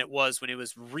 than it was when it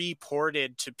was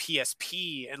reported to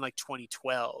PSP in like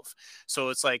 2012. So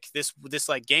it's like this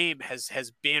like game has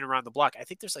been around the block. I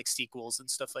think there's like sequels and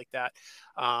stuff like that.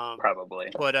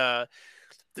 Probably. But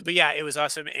yeah, it was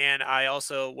awesome. And I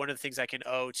also, one of the things I can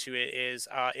owe to it is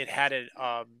it had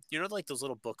a you know, like those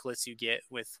little booklets you get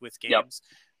with Yep. games.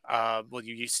 Well,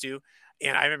 you used to.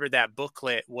 And I remember that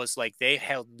booklet was like, they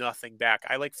held nothing back.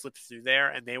 I like flipped through there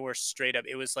and they were straight up.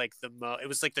 It was like it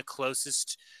was like the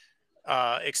closest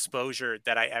exposure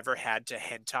that I ever had to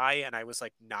hentai, and I was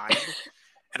like 9.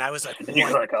 And I was like, And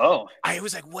you're what? like, oh, I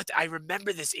was like, what? I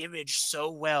remember this image so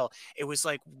well. It was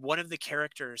like one of the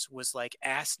characters was like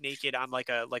ass naked on like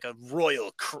a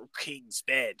royal king's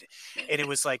bed, and it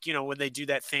was like, you know, when they do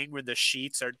that thing where the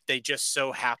sheets are, they just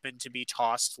so happen to be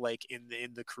tossed like in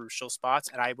the crucial spots.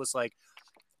 And I was like,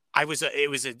 it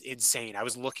was insane. I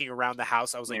was looking around the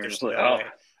house. I was like, you're there's just no like, way. oh,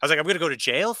 I was like, I'm gonna go to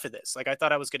jail for this. Like, I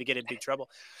thought I was gonna get in big trouble.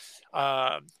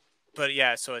 But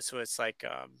yeah, so it's like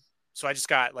so I just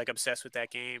got like obsessed with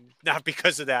that game, not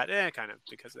because of that, kind of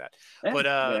because of that. yeah. But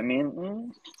I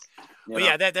mean, but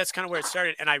yeah, that's kind of where it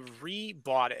started, and I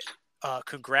rebought it.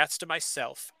 Congrats to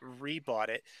myself, rebought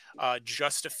it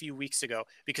just a few weeks ago,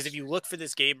 because if you look for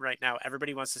this game right now,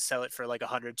 everybody wants to sell it for like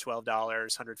 $112,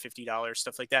 $150,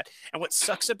 stuff like that. And what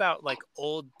sucks about like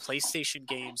old PlayStation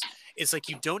games is like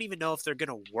you don't even know if they're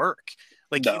gonna work.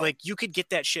 Like, No. like you could get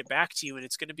that shit back to you and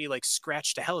it's going to be like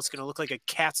scratched to hell. It's going to look like a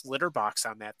cat's litter box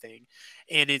on that thing.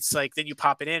 And it's like, then you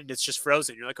pop it in and it's just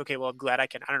frozen. You're like, okay, well, I'm glad I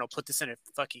can, I don't know, put this in a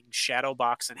fucking shadow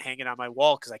box and hang it on my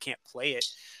wall because I can't play it.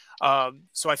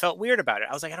 So I felt weird about it.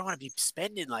 I was like, I don't want to be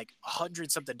spending like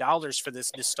 $100-something for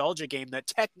this nostalgia game that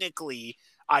technically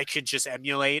I could just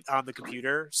emulate on the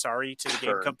computer. Sorry to the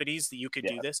game Sure. companies that you could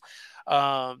Yeah. do this.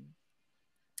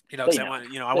 You know, They because I know.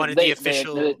 wanted, you know, I wanted the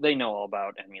official. They know all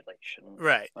about emulation.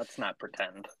 Right. Let's not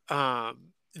pretend.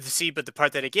 See, but the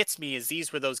part that it gets me is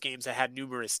these were those games that had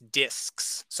numerous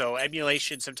discs. So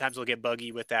emulation sometimes will get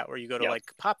buggy with that, where you go to Yep. like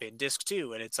pop in disc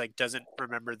 2 and it's like doesn't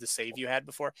remember the save you had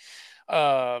before.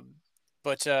 Yeah,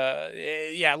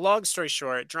 long story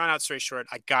short, drawn out story short,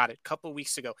 I got it a couple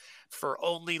weeks ago for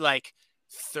only like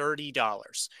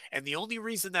 $30. And the only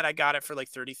reason that I got it for like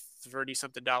 30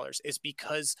 something dollars is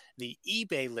because the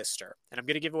eBay lister, and I'm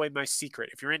going to give away my secret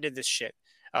if you're into this shit.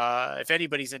 If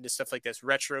anybody's into stuff like this,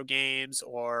 retro games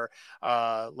or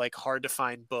like hard to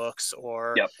find books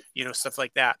or, Yep. stuff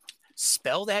like that,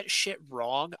 spell that shit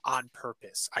wrong on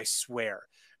purpose. I swear.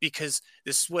 Because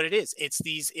this is what it is. It's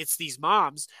these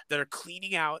moms that are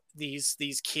cleaning out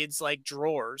these kids like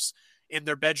drawers in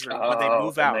their bedroom when they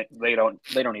move out. They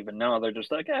don't even know. They're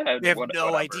just like, they have no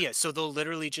whatever. idea. So they'll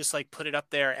literally just like put it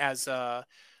up there as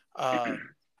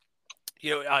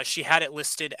she had it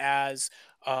listed as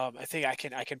I think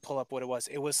I can pull up what it was.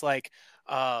 It was like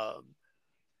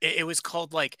it was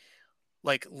called like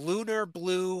Lunar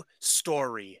Blue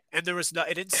Story, and there was no,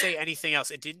 it didn't say anything else.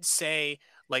 It didn't say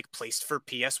like placed for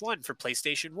PS1, for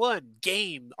PlayStation 1,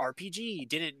 game, RPG.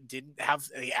 Didn't have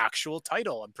the actual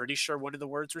title. I'm pretty sure one of the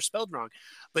words were spelled wrong,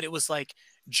 but it was like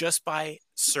just by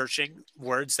searching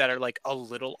words that are like a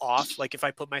little off. Like if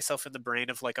I put myself in the brain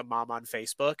of like a mom on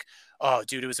Facebook, oh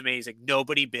dude, it was amazing.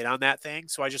 Nobody bid on that thing,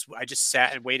 so I just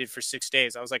sat and waited for 6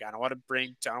 days. I was like, I don't want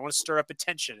to stir up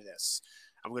attention to this.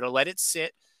 I'm gonna let it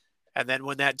sit. And then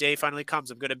when that day finally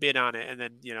comes, I'm going to bid on it. And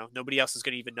then, nobody else is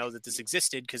going to even know that this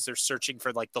existed because they're searching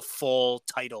for like the full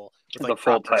title. With, like, the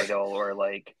full title or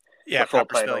like the full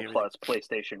title plus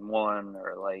PlayStation 1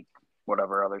 or like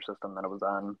whatever other system that it was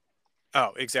on.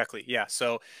 Oh, exactly. Yeah.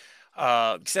 So,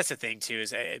 because that's the thing too,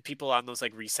 is people on those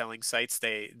like reselling sites,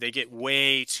 they get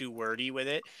way too wordy with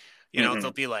it.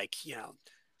 They'll be like,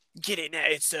 get it now.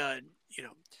 It's,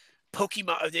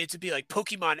 Pokemon, it'd be like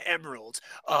Pokemon Emerald,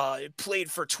 played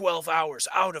for 12 hours,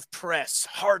 out of press,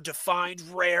 hard to find,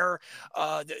 rare,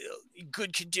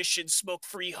 good condition,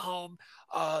 smoke-free home,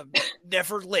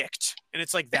 never licked. And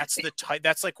it's like, that's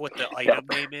like what the item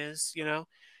name is,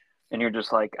 And you're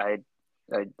just like,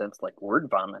 that's like word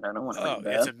vomit. I don't want to read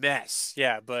that. It's a mess.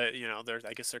 Yeah, but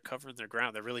I guess they're covering their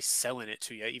ground. They're really selling it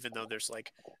to you, even though there's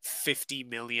like 50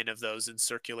 million of those in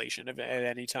circulation at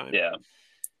any time. Yeah.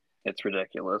 It's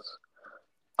ridiculous.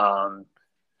 I'm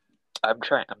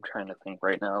trying to think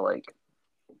right now. Like,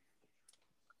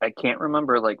 I can't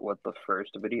remember like what the first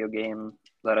video game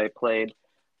that I played.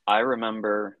 I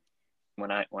remember when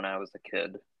I was a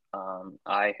kid.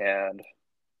 I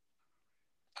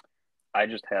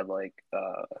just had like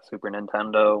a Super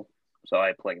Nintendo, so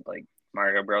I played like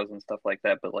Mario Bros and stuff like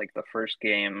that. But like the first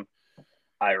game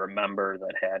I remember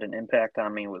that had an impact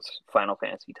on me was Final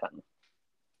Fantasy X.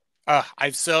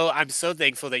 I'm so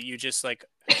thankful that you just like,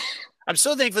 I'm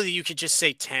so thankful that you could just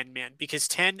say 10, man, because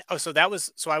 10. Oh, so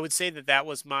I would say that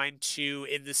was mine too,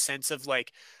 in the sense of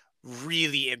like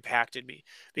really impacted me,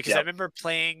 because I remember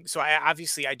playing. So I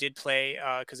did play,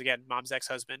 cause again, mom's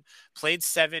ex-husband, played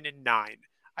 7 and 9.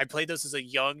 I played those as a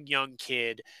young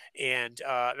kid, and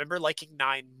I remember liking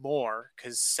 9 more,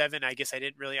 because 7, I guess I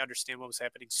didn't really understand what was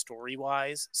happening story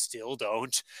wise. Still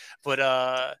don't,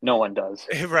 but no one does.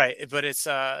 Right. But it's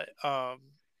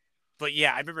but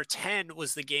yeah, I remember 10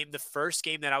 was the first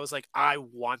game that I was like, I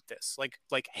want this. Like,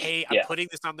 hey, I'm putting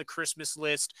this on the Christmas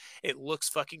list. It looks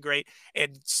fucking great.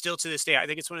 And still to this day, I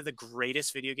think it's one of the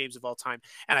greatest video games of all time.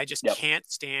 And I just can't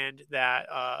stand that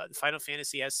Final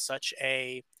Fantasy has such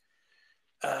a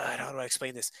how do I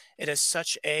explain this? It has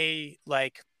such a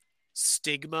like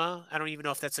stigma. I don't even know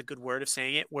if that's a good word of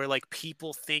saying it, where like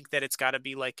people think that it's got to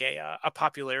be like a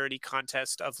popularity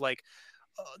contest of like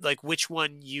which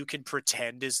one you can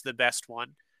pretend is the best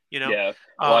one. Yeah,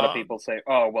 a lot of people say,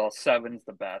 oh well, 7's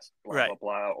the best, blah right. blah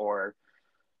blah, or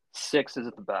 6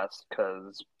 is the best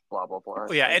because blah blah blah.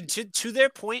 Yeah, and to their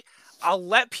point, I'll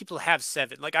let people have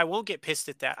 7. Like, I won't get pissed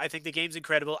at that. I think the game's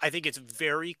incredible. I think it's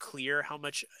very clear how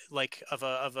much like of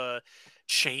a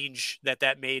change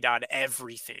that made on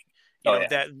everything.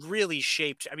 That really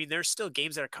shaped. I mean, there's still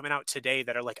games that are coming out today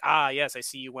that are like, yes, I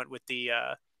see you went with the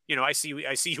I see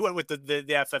you went with the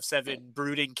FF7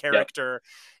 brooding character,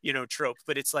 trope.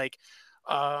 But it's like,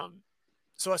 so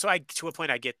I, to a point,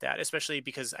 I get that, especially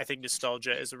because I think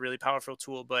nostalgia is a really powerful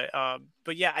tool. But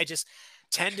yeah,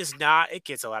 10 does not. It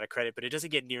gets a lot of credit, but it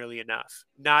doesn't get nearly enough.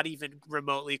 Not even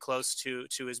remotely close to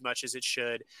as much as it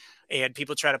should. And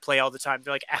people try to play all the time.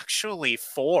 They're like, actually,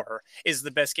 4 is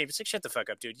the best game. It's like, shut the fuck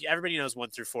up, dude. Everybody knows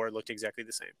 1 through 4 looked exactly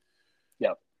the same.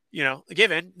 Yep.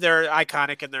 Given they're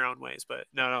iconic in their own ways, but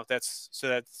no, that's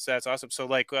awesome. So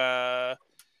like,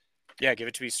 give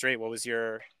it to me straight. What was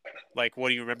your, like, what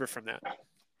do you remember from that?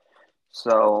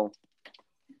 So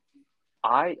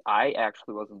I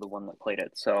actually wasn't the one that played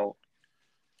it. So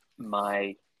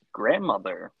my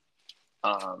grandmother,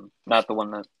 not the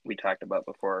one that we talked about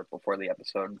before the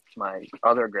episode, my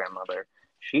other grandmother,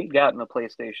 she'd gotten a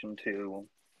PlayStation 2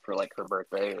 for like her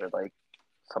birthday or like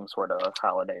some sort of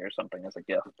holiday or something as a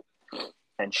gift.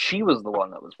 And she was the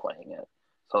one that was playing it.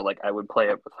 So like I would play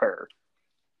it with her.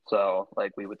 So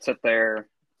like we would sit there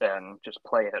and just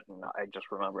play it, and I just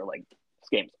remember like this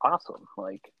game's awesome.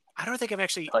 Like I don't think I'm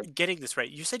actually Like- getting this right.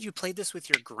 You said you played this with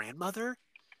your grandmother?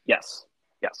 yes.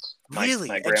 Really?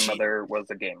 My And grandmother was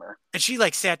a gamer. And she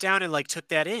like sat down and like took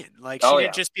that in. Like she Oh, didn't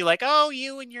yeah. just be like, "Oh,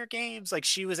 you and your games." Like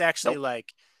she was actually Nope.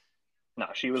 like, No,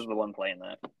 she was the one playing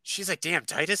that. she's like, "Damn,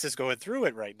 Titus is going through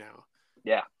it right now."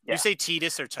 Yeah. You say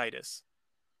Titus or Titus?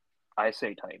 I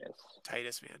say Titus.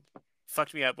 Titus, man.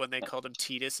 Fucked me up when they called him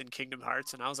Titus in Kingdom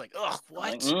Hearts, and I was like, "Ugh, what?"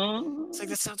 Like, It's like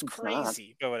that sounds it's not.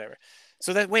 crazy, but whatever.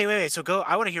 So then, wait. So go.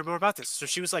 I want to hear more about this. So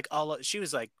she was like, she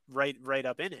was like right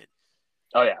up in it.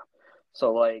 Oh yeah.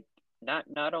 So like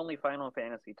not only Final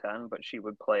Fantasy X, but she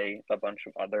would play a bunch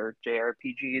of other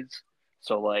JRPGs.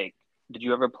 So like, did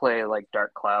you ever play like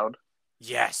Dark Cloud?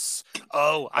 Yes.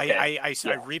 Oh, Okay. I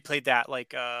Yeah. replayed that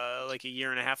like a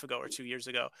year and a half ago or 2 years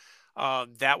ago.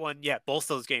 That one, yeah, both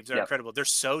those games are Yep. incredible. They're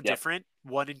so Yep. different,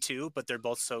 1 and 2, but they're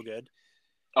both so good.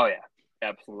 Oh yeah,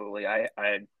 absolutely. I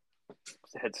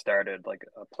had started like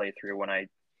a playthrough when I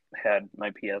had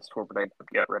my PS4, but I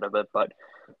got rid of it. But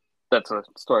that's a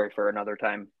story for another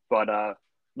time. But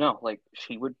no, like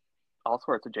she would all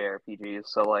sorts of JRPGs.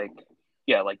 So like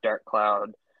yeah, like Dark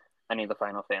Cloud, any of the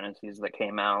Final Fantasies that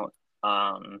came out,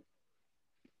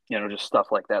 just stuff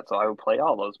like that. So I would play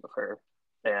all those with her,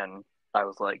 and I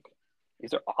was like,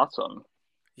 these are awesome.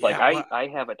 Like Yeah, well, I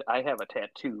have a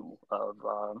tattoo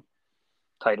of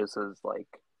Titus's like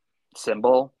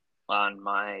symbol on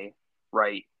my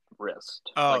right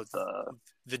wrist. oh, Like the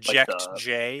like Ject the-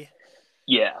 J.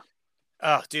 yeah.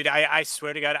 Oh, dude, I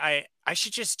swear to God, I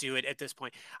should just do it at this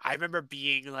point. I remember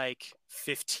being like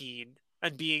 15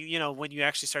 and being, when you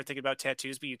actually start thinking about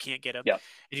tattoos, but you can't get them, Yeah.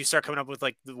 and you start coming up with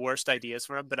like the worst ideas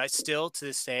for them. But I still, to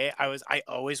this day, I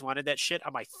always wanted that shit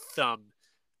on my thumb.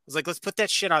 I was like, let's put that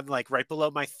shit on like right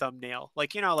below my thumbnail,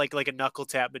 like like a knuckle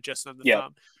tap, but just on the Yeah.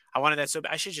 thumb. I wanted that so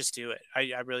bad. I should just do it.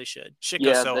 I really should. Shit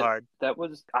Yeah, goes so hard. That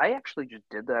was I actually just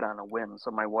did that on a whim. So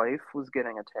my wife was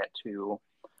getting a tattoo,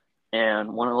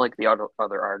 and one of like the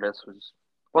other artists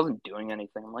wasn't doing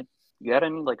anything. I'm like, you got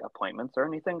any like appointments or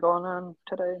anything going on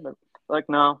today? They're like,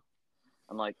 no.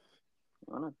 I'm like,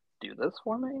 you want to do this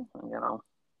for me?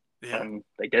 Yeah. And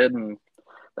they did, and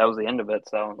that was the end of it.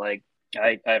 So like,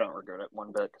 I don't regret it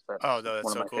one bit because that's Oh, no, that's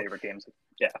one so of my cool. favorite games.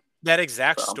 Yeah. That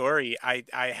exact So. story I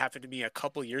happened to me a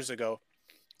couple years ago.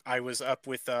 I was up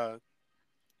with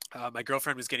my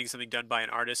girlfriend was getting something done by an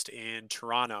artist in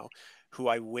Toronto who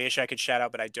I wish I could shout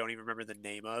out, but I don't even remember the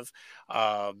name of.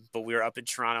 But we were up in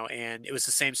Toronto, and it was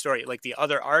the same story. Like the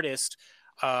other artist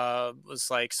was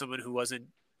like someone who wasn't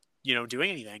doing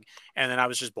anything, and then I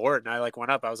was just bored, and I like went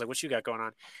up. I was like, what you got going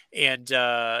on?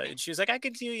 And she was like, I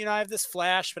could do, I have this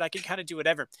flash, but I can kind of do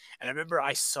whatever. And I remember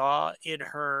I saw in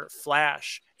her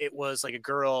flash it was like a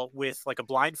girl with like a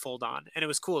blindfold on, and it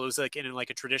was cool. It was like in like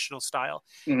a traditional style.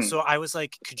 Mhm. So I was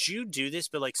like, could you do this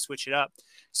but like switch it up?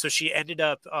 So she ended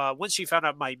up once she found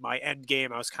out my end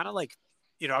game, I was kind of like,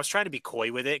 I was trying to be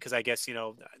coy with it because I guess,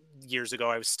 years ago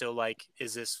I was still like,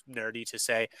 is this nerdy to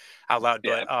say out loud?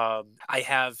 Yeah. But I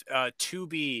have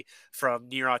 2B from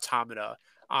Nier Automata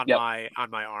on Yep.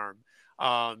 my arm.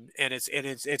 And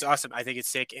it's awesome. I think it's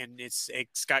sick, and it's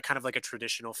got kind of like a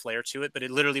traditional flair to it, but it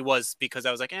literally was because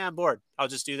I was like, I'm bored. I'll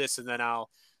just do this, and then I'll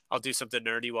do something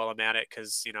nerdy while I'm at it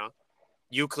because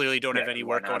you clearly don't have Yeah, any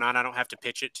why work going not? on. I don't have to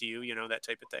pitch it to you, that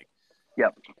type of thing.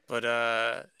 Yep.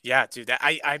 But yeah, dude, that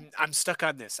I'm stuck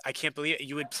on this. I can't believe it.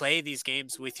 You would play these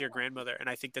games with your grandmother, and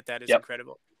I think that is Yep.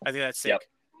 incredible. I think that's sick. Yep.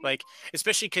 Like,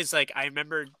 especially because like I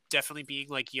remember definitely being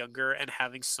like younger and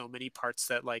having so many parts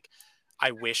that like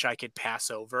I wish I could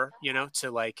pass over, to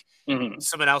like Mhm.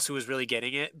 someone else who was really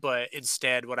getting it. But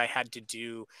instead, what I had to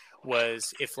do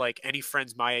was if like any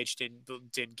friends my age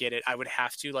didn't get it, I would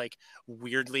have to like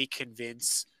weirdly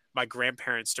convince my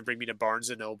grandparents to bring me to Barnes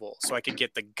and Noble so I could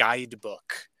get the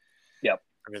guidebook. Yep.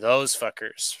 Remember those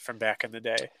fuckers from back in the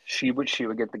day? She would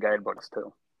get the guidebooks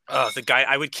too. Oh, the guy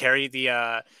I would carry the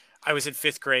I was in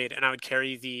 5th grade and I would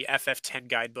carry the FF10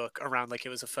 guidebook around like it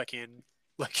was a fucking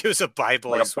like it was a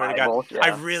Bible. Like I a swear Bible, to God, I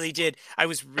yeah. really did. I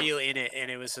was real in it,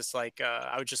 and it was just like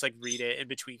I would just like read it in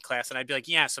between class, and I'd be like,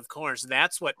 "Yes, of course,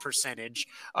 that's what percentage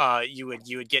you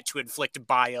would get to inflict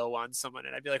bio on someone,"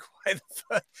 and I'd be like, "Why the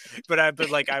fuck?" But I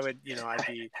would I'd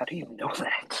be How do you know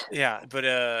that? yeah, but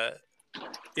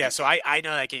yeah. So I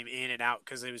know that game in and out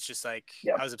because it was just like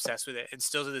Yep. I was obsessed with it, and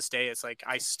still to this day, it's like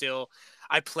I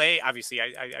play. Obviously,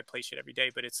 I play shit every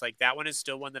day, but it's like that one is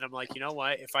still one that I'm like, you know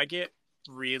what? If I get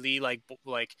really like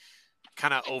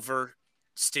kind of over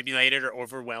stimulated or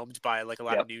overwhelmed by like a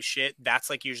lot Yep. of new shit, that's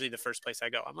like usually the first place I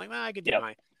go. I'm like, well, I could do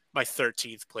Yep. my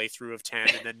 13th playthrough of 10,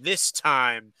 and then this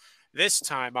time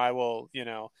I will,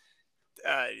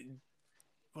 uh,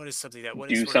 what is something that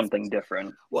Do something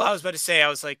different. Well, I was about to say, I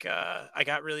was like, I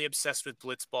got really obsessed with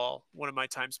Blitzball one of my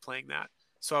times playing that.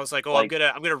 So I was like, oh, Like-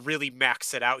 I'm gonna really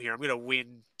max it out here. I'm gonna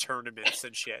win tournaments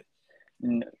and shit.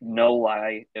 No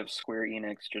lie, if Square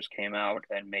Enix just came out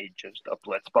and made just a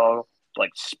Blitzball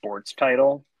like sports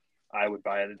title, I would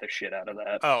buy the shit out of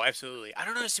that. Oh, absolutely. I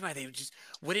don't understand why they just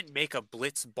wouldn't make a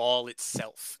Blitzball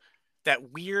itself.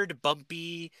 That weird,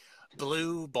 bumpy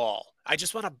blue ball. I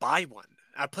just want to buy one.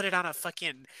 I put it on a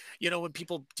fucking, when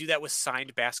people do that with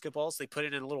signed basketballs, they put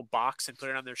it in a little box and put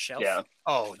it on their shelf. Yeah.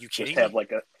 Oh, you kidding Just me?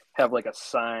 have like a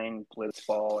signed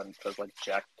Blitzball and says like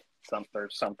Jack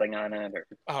something on it, or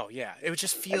Oh yeah, it would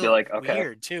just I'd feel be like, okay.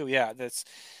 weird too. Yeah, that's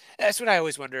what I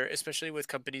always wonder, especially with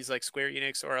companies like Square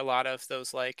Enix or a lot of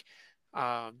those like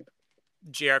um,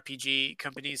 JRPG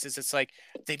companies. Is it's like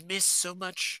they miss so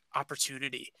much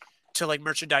opportunity to like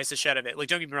merchandise the shit out of it. Like,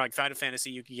 don't get me wrong, Final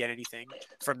Fantasy, you can get anything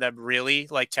from them. Really,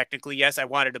 like technically, yes, I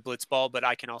wanted a Blitzball, but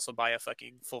I can also buy a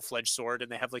fucking full-fledged sword,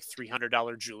 and they have like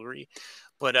 $300 jewelry.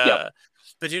 But Yep.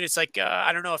 but dude, it's like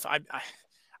I don't know if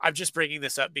I'm just bringing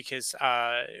this up because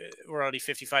we're already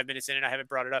 55 minutes in and I haven't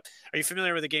brought it up. Are you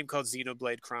familiar with a game called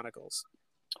Xenoblade Chronicles?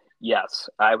 Yes,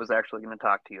 I was actually going to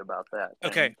talk to you about that.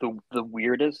 Okay. And the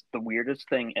weirdest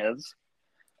thing is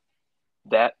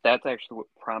that's actually what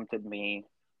prompted me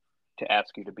to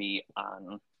ask you to be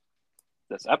on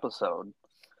this episode.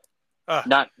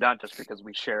 Not just because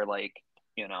we share like,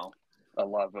 a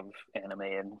love of anime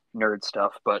and nerd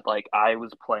stuff, but like I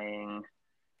was playing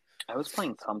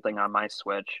something on my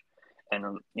Switch, and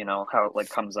how it like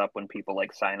comes up when people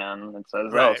like sign on and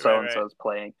says, Right, so and right. so is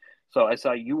playing. So I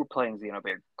saw you were playing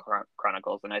Xenoblade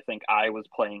Chronicles, and I think I was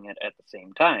playing it at the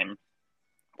same time.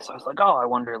 So I was like, oh, I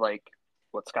wonder like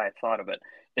what Sky thought of it.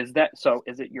 Is that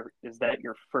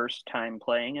your first time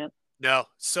playing it? No,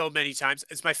 so many times.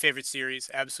 It's my favorite series.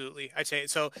 Absolutely. I tell you.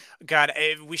 So, God,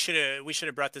 we should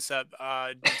have brought this up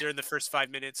during the first 5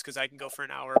 minutes because I can go for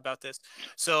an hour about this.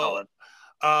 So,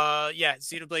 yeah,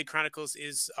 Xenoblade Chronicles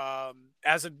is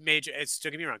as a major. It's,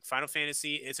 don't get me wrong, Final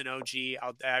Fantasy is an OG.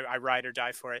 I ride or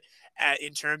die for it.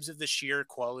 In terms of the sheer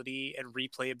quality and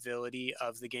replayability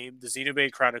of the game, the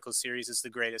Xenoblade Chronicles series is the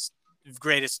greatest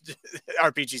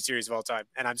RPG series of all time.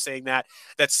 And I'm saying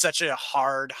that's such a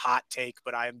hot take,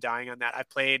 but I am dying on that. I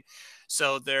played,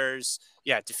 so there's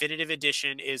Definitive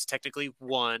Edition is technically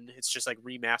 1. It's just like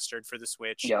remastered for the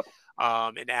Switch. Yep.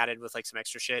 And added with like some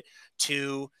extra shit.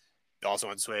 2, also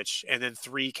on Switch, and then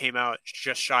 3 came out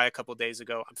just shy a couple days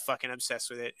ago. I'm fucking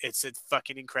obsessed with it. It's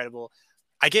fucking incredible.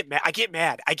 I get mad.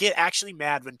 I get actually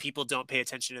mad when people don't pay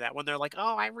attention to that. When they're like,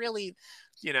 "Oh, I really,"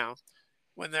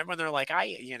 when they're like,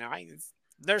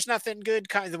 there's nothing good.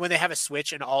 When they have a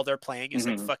Switch and all they're playing is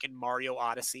like fucking Mario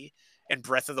Odyssey and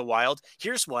Breath of the Wild.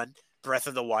 Here's one, Breath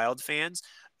of the Wild fans.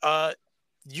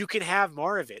 You can have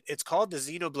more of it. It's called the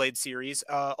Xenoblade series.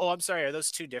 I'm sorry. Are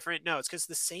those two different? No, it's because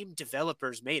the same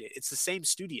developers made it. It's the same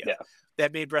studio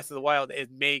that made Breath of the Wild. It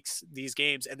makes these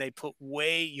games, and they put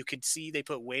way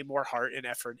more heart and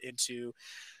effort into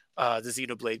the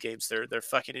Xenoblade games. They're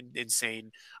fucking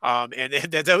insane. And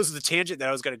that was the tangent that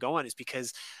I was going to go on, is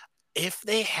because if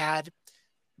they had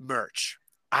merch,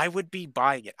 I would be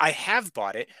buying it. I have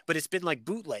bought it, but it's been like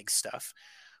bootleg stuff.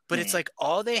 But it's like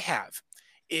all they have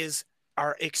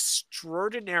are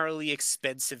extraordinarily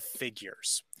expensive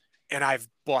figures, and I've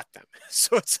bought them.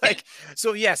 So it's like,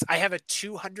 so yes, I have a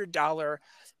 $200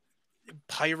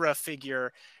 Pyra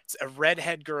figure. It's a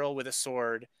redhead girl with a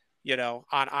sword,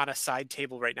 on a side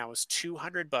table right now is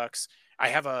 $200. I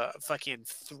have a fucking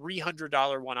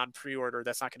 $300 one on pre-order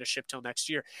that's not going to ship till next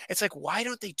year. It's like, why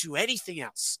don't they do anything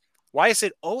else? Why is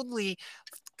it only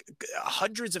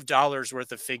hundreds of dollars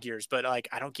worth of figures, but like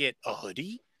I don't get a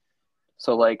hoodie?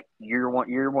 So like you're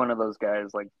one of those guys,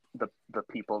 like the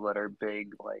people that are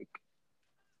big like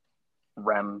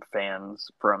Rem fans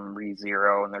from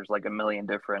ReZero, and there's like a million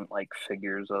different like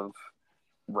figures of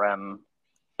Rem,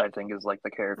 I think is like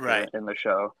the character in the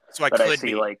show. So I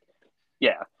see like,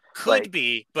 could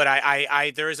be, but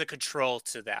I there is a control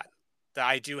to that. That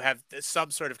I do have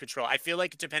some sort of control. I feel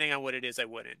like depending on what it is, I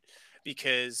wouldn't,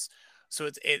 because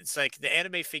it's like the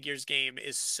anime figures game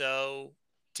is so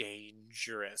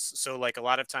dangerous. So like a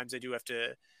lot of times I do have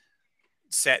to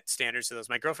set standards to those.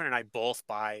 My girlfriend and I both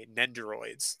buy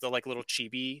Nendoroids, the like little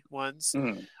chibi ones.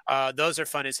 Those are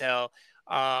fun as hell.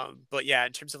 But yeah,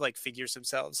 in terms of like figures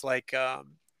themselves, like I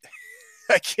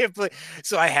can't believe.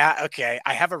 So I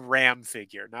have a Ram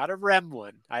figure, not a Rem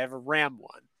one. I have a Ram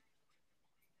one.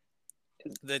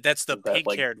 That's the Is that, like-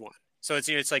 pink-haired one. So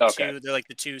it's like Okay. they're like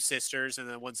the two sisters, and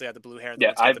the ones that got the blue hair. And the Yeah,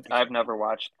 ones that got the pink hair. I've never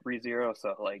watched ReZero,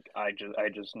 so like I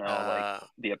just know like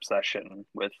the obsession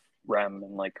with Rem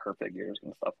and like her figures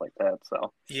and stuff like that.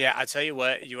 So Yeah, I tell you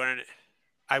what,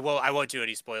 I won't do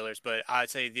any spoilers, but I'd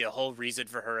say the whole reason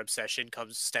for her obsession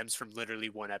stems from literally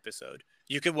one episode.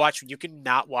 You can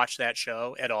not watch that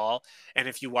show at all, and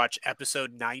if you watch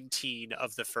episode 19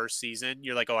 of the first season,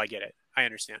 you're like, oh, I get it, I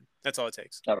understand. That's all it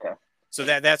takes. okay. So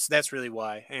that's really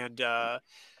why. And the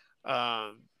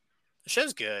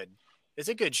show's good. It's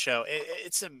a good show.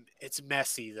 It's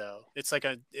messy though.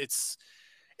 It's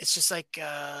just like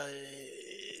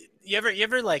you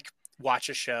ever like watch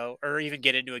a show or even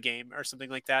get into a game or something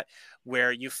like that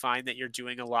where you find that you're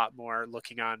doing a lot more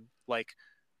looking on like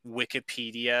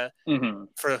Wikipedia Mm-hmm.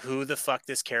 for who the fuck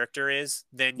this character is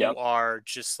than Yep. you are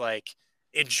just like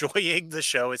enjoying the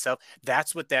show itself.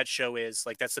 That's what that show is.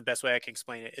 Like, that's the best way I can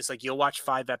explain it. It's like you'll watch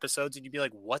 5 episodes and you'll be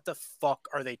like, what the fuck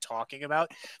are they talking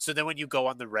about? So then when you go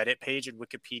on the Reddit page in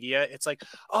Wikipedia, it's like,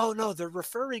 oh no, they're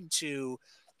referring to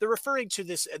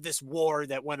this war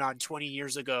that went on 20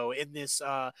 years ago in this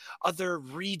other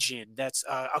region that's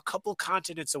a couple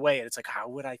continents away. And it's like, how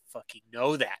would I fucking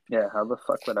know that? Yeah, how the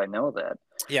fuck would I know that?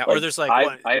 Yeah, or there's like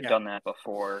I've done that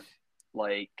before,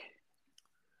 like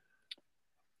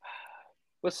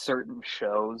with certain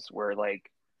shows where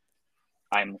like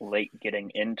I'm late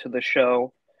getting into the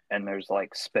show and there's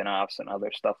like spin-offs and other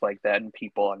stuff like that, and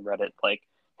people on Reddit like,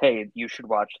 hey, you should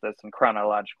watch this in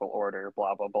chronological order,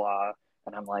 blah blah blah.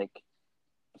 And I'm like,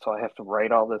 so I have to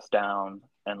write all this down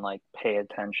and like pay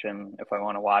attention if I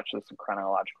want to watch this in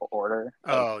chronological order.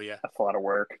 Oh yeah, that's a lot of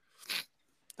work.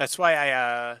 That's why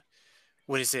I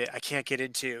what is it? I can't get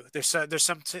into. There's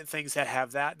some things that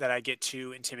have that I get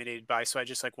too intimidated by, so I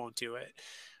just like won't do it.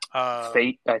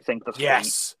 Fate, I think the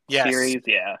yes series,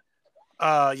 yeah.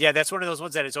 Yeah, that's one of those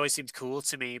ones that has always seemed cool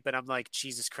to me, but I'm like,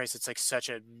 Jesus Christ, it's like such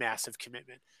a massive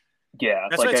commitment. Yeah,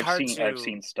 that's like I've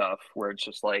seen stuff where it's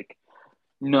just like,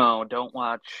 no, don't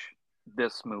watch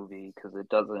this movie because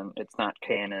it's not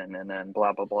canon, and then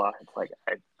blah blah blah. It's like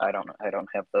I don't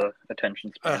have the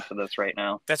attention span for this right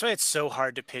now. That's why it's so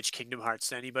hard to pitch Kingdom Hearts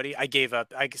to anybody. I gave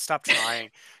up. I stopped trying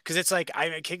because it's like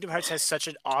Kingdom Hearts has such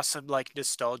an awesome like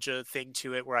nostalgia thing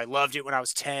to it where I loved it when I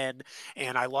was 10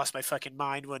 and I lost my fucking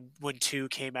mind when 2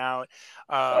 came out.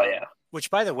 Oh yeah. Which,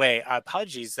 by the way,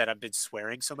 apologies that I've been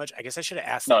swearing so much. I guess I should have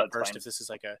asked them first if this is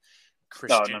like a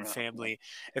Christian family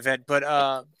event, but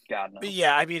God, no. But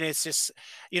yeah, I mean, it's just,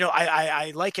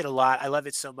 I like it a lot. I love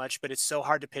it so much, but it's so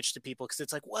hard to pitch to people because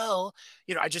it's like, well,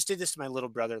 I just did this to my little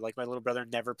brother. Like, my little brother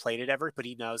never played it ever, but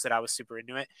he knows that I was super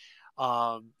into it.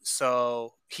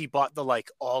 So he bought the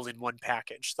like all-in-one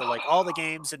package, so like all the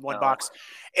games in one box.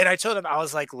 And I told him, I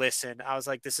was like, listen,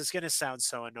 this is gonna sound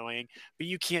so annoying, but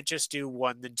you can't just do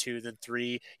 1, then 2, then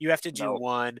 3. You have to do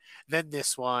 1, then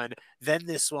this one, then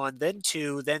this one, then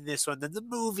 2, then this one, then the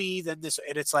movie, then this,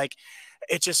 and it's like,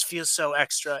 it just feels so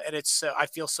extra, and I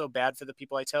feel so bad for the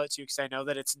people I tell it to because I know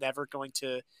that it's never going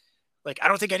to. Like, I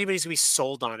don't think anybody's going to be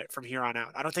sold on it from here on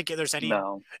out. I don't think there's any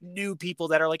new people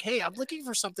that are like, hey, I'm looking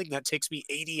for something that takes me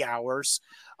 80 hours,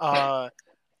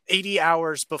 80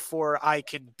 hours before I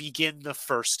can begin the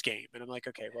first game. And I'm like,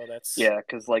 okay, well, that's... Yeah,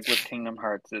 because, like, with Kingdom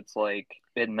Hearts, it's like,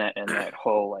 in that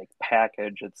whole, like,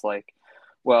 package, it's like,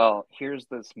 well, here's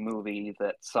this movie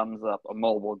that sums up a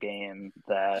mobile game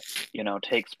that,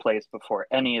 takes place before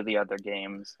any of the other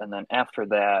games. And then after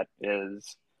that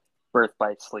is Birth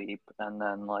by Sleep, and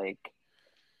then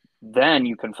then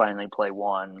you can finally play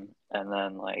 1 and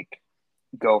then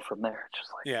go from there. Just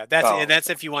that's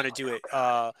if you want to do it.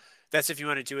 That's if you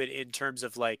want to do it in terms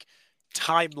of like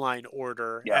timeline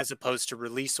order as opposed to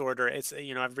release order. It's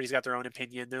everybody's got their own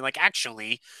opinion. They're like,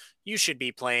 actually, you should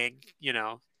be playing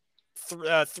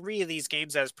 3 of these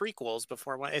games as prequels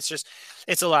before 1. It's just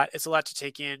it's a lot to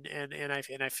take in, and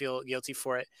I feel guilty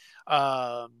for it.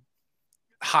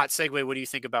 Hot segue. What do you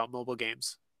think about mobile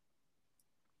games?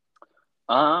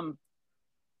 I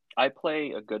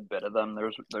play a good bit of them.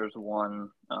 There's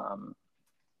one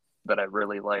that I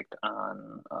really liked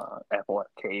on Apple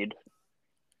Arcade,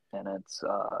 and it's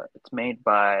made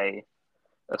by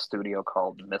a studio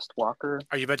called Mistwalker.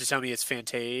 Are you about to tell me it's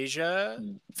Fantasia?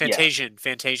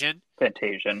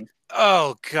 Fantasian.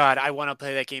 Oh God, I want to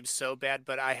play that game so bad,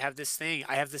 but I have this thing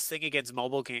against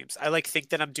mobile games. I think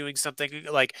that I'm doing something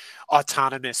like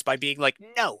autonomous by being like,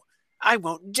 no, I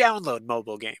won't download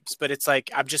mobile games. But it's like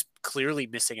I'm just clearly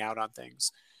missing out on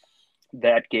things.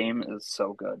 That game is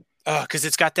so good. Because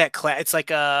it's got that it's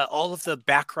like all of the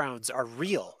backgrounds are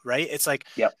real, right? It's like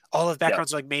all of the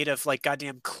backgrounds are like made of like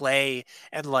goddamn clay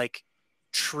and like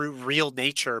true real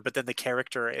nature, but then the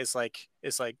character is like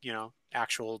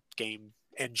actual game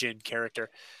engine character.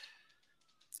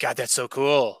 God, that's so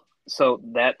cool. So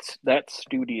that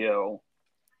studio.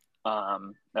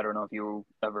 I don't know if you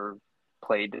ever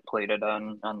played it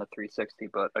on the 360,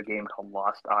 but a game called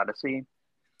Lost Odyssey.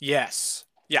 Yes.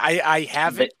 Yeah, I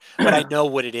haven't, but I know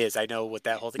what it is. I know what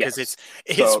that whole thing, because Yes.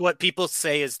 it's So, what people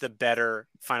say is the better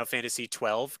Final Fantasy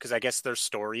 12, because I guess their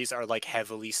stories are like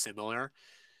heavily similar.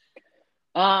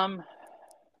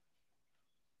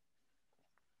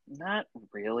 not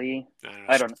really.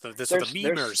 I I don't know. don't know. This is what the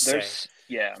memers say.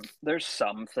 There's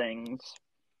some things,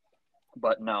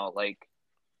 but no, like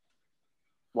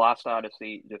Lost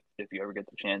Odyssey. If you ever get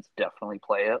the chance, definitely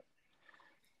play it.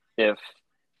 If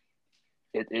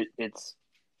it's,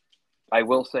 I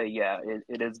will say, yeah,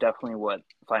 it is definitely what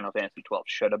Final Fantasy 12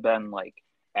 should have been like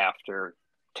after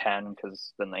 10,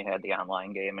 because then they had the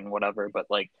online game and whatever. But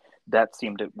like that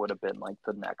seemed it would have been like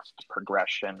the next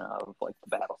progression of like the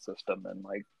battle system and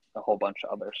like a whole bunch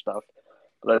of other stuff.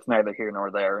 But that's neither here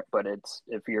nor there. But it's,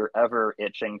 if you're ever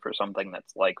itching for something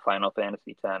that's like Final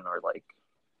Fantasy 10, or like,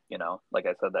 like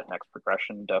I said, that next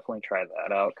progression, definitely try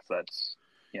that out, because that's,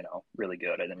 really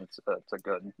good. And it's a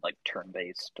good like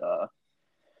turn-based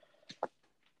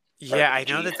Yeah, I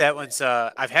know RPG. that one's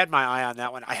I've had my eye on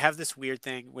that one. I have this weird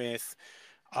thing with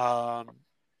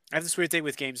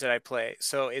games that I play.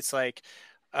 So it's like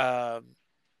um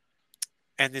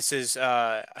and this is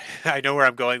I know where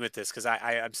I'm going with this, because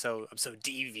I'm so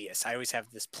devious. I always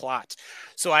have this plot.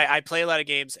 So I play a lot of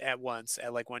games at once,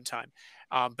 at like one time.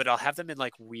 But I'll have them in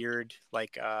like weird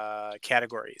like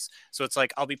categories. So it's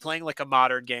like I'll be playing like a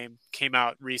modern game, came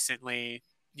out recently,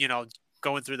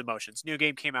 going through the motions. New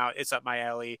game came out, it's up my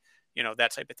alley,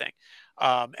 that type of thing.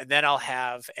 And then I'll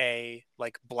have a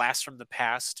like blast from the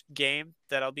past game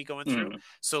that I'll be going through.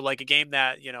 So like a game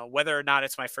that, whether or not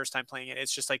it's my first time playing it,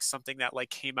 it's just like something that like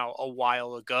came out a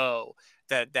while ago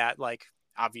that like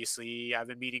obviously I've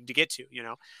been meaning to get to,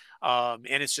 and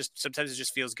it's just, sometimes it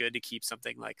just feels good to keep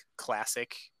something like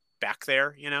classic back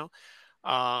there,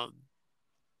 um,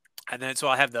 and then so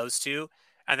I'll have those two,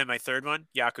 and then my third one,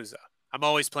 Yakuza. I'm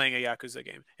always playing a Yakuza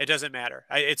game. It doesn't matter.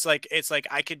 It's like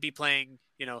I could be playing,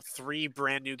 3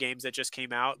 brand new games that just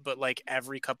came out, but like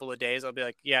every couple of days I'll be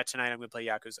like, yeah, tonight I'm gonna play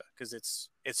Yakuza, because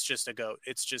it's just a goat.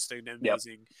 It's just an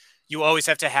amazing. Yep. You always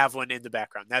have to have one in the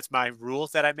background. That's my rule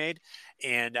that I made,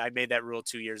 and I made that rule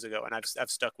 2 years ago, and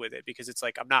I've stuck with it, because it's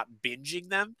like I'm not binging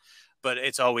them, but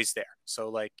it's always there. So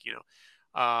like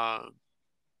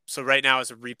so right now is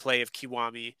a replay of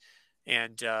Kiwami.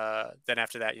 And then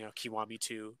after that, Kiwami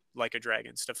 2, Like a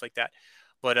Dragon, stuff like that.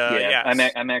 But yeah,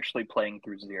 I'm actually playing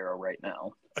through Zero right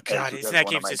now. God, isn't that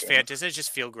game just fantastic? Doesn't it just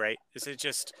feel great? Is it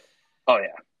just? Oh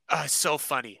yeah, so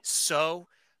funny,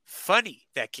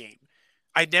 that game.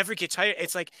 I never get tired.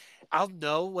 It's like I'll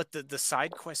know what the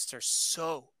side quests are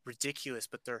so ridiculous,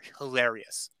 but they're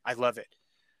hilarious. I love it.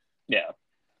 Yeah,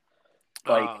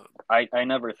 like I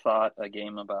never thought a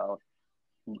game about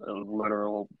a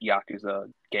literal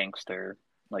Yakuza gangster,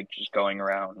 like just going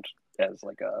around as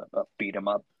like a beat 'em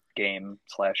up game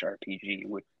 / RPG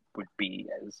would be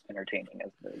as entertaining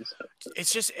as it is.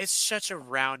 It's such a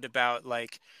roundabout,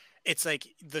 like it's like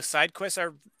the side quests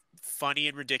are funny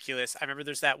and ridiculous. I remember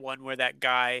there's that one where that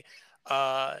guy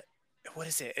what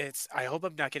is it? I hope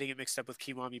I'm not getting it mixed up with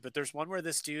Kiwami, but there's one where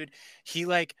this dude, he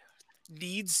like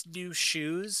needs new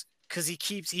shoes because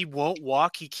he won't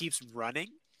walk, he keeps running.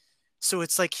 So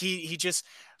it's like he just,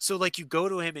 so like you go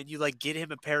to him and you like get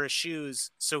him a pair of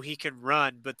shoes so he can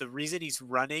run, but the reason he's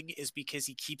running is because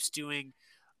he keeps doing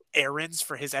errands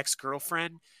for his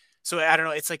ex-girlfriend. So I don't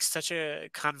know, it's like such a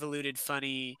convoluted,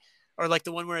 funny, or like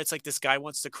the one where it's like this guy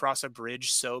wants to cross a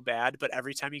bridge so bad, but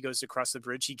every time he goes to cross the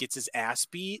bridge, he gets his ass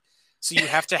beat. So you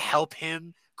have to help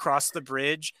him cross the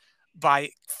bridge by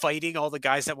fighting all the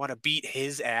guys that want to beat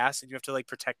his ass, and you have to like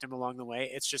protect him along the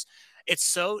way. It's just,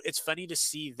 it's funny to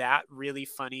see that really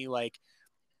funny, like,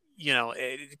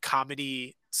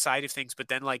 comedy side of things, but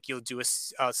then like you'll do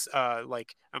a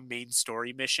like a main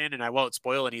story mission, and I won't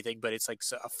spoil anything, but it's like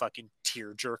a fucking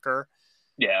tearjerker.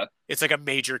 Yeah, it's like a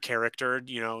major character,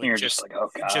 you're just like, oh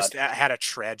God. Just had a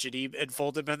tragedy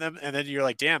unfolded in them, and then you're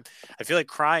like, damn, I feel like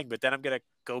crying, but then I'm gonna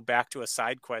go back to a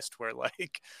side quest where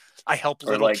like I help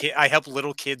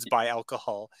little kids buy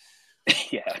alcohol.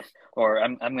 Yeah, or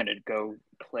I'm gonna go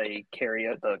play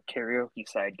the karaoke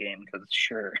side game, because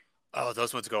sure. Oh,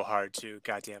 those ones go hard too.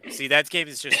 Goddamn. See, that game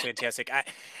is just fantastic.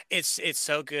 It's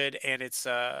so good, and it's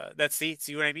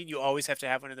see what I mean? You always have to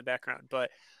have one in the background.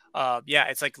 But yeah,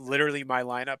 it's like literally my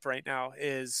lineup right now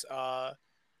is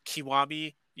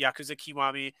Kiwami, Yakuza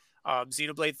Kiwami,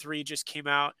 Xenoblade 3 just came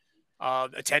out.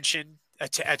 Attention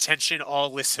attention,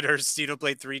 all listeners.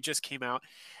 Xenoblade 3 just came out,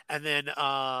 and then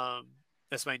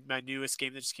that's my newest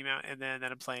game that just came out, and then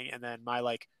that I'm playing, and then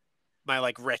my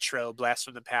retro blast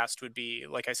from the past would be,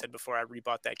 like I said before, I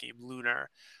rebought that game Lunar,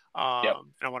 Yep.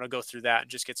 and I want to go through that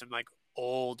and just get some like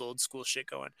old school shit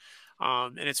going,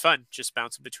 and it's fun just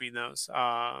bouncing between those.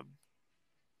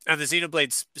 And the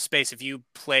Xenoblade space, if you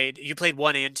played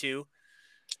 1 and 2.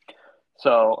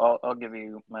 So I'll give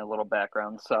you my little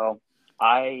background. So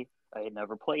I had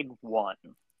never played 1.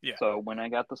 Yeah. So when I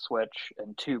got the Switch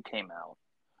and 2 came out,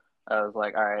 I was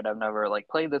like, all right, I've never like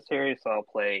played this series, so I'll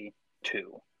play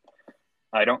 2.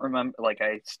 I don't remember, like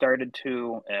I started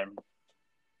 2 and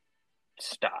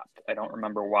stopped. I don't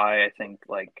remember why. I think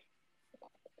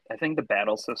the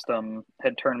battle system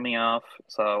had turned me off,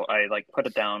 so I like put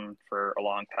it down for a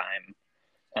long time.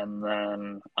 And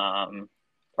then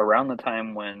around the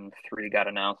time when 3 got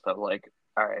announced, I was like,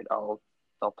 all right, I'll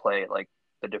play like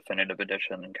the definitive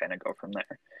edition and kind of go from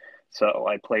there. So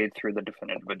I played through the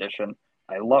definitive edition.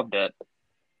 I loved it.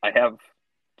 I have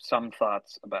some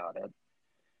thoughts about it.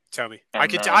 Tell me. And I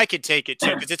could take it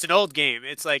too, because it's an old game.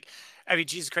 It's like, I mean,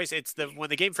 Jesus Christ, it's when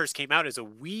the game first came out as a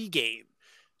Wii game.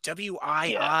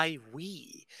 Wii.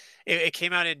 Wii. It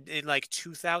came out in like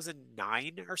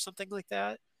 2009 or something like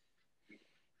that.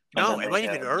 No, it might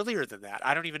have been earlier than that.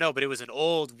 I don't even know, but it was an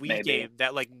old Wii game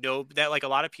that a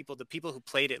lot of people, the people who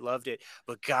played it loved it,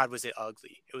 but God, was it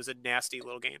ugly. It was a nasty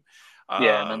little game.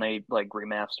 Yeah, and then they like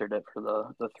remastered it for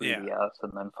the 3DS,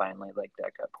 and then finally like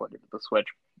that got ported to the Switch.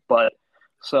 But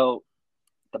so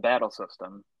the battle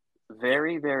system,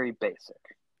 very, very basic.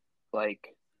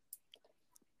 Like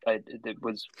it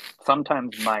was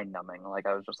sometimes mind numbing. Like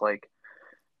I was just like,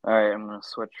 all right, I'm gonna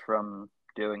switch from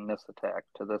doing this attack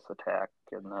to this attack,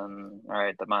 and then all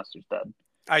right, the monster's dead.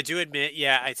 I do admit,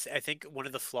 yeah, I think one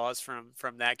of the flaws from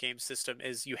that game system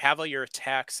is you have all your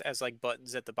attacks as like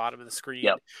buttons at the bottom of the screen.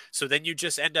 Yep. So then you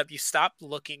just you stop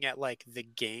looking at like the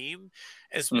game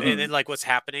Mm-hmm. and then like what's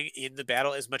happening in the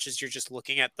battle, as much as you're just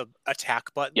looking at the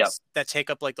attack buttons that take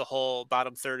up like the whole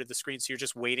bottom third of the screen. So you're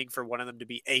just waiting for one of them to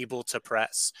be able to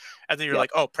press, and then you're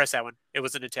like, oh, press that one. It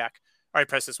was an attack. All right,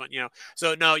 press this one,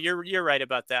 So no, you're right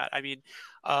about that. I mean,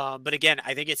 but again,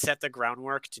 I think it set the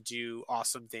groundwork to do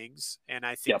awesome things. And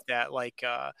I think that like,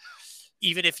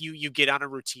 even if you get on a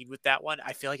routine with that one,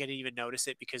 I feel like I didn't even notice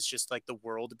it, because just like the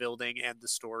world building and the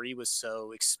story was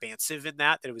so expansive in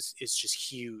that it's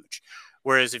just huge.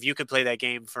 Whereas if you could play that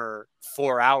game for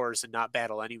 4 hours and not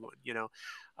battle anyone,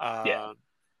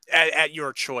 at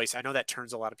your choice. I know that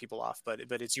turns a lot of people off, but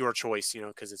it's your choice,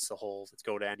 because it's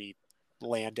go to any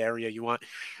land area you want.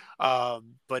 So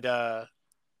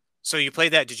you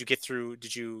played that.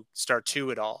 Did you start 2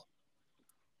 at all?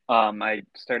 I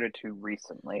started 2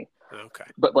 recently. Okay.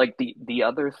 But like the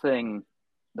other thing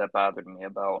that bothered me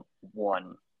about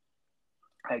 1,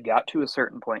 I got to a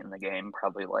certain point in the game,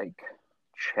 probably like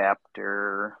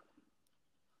chapter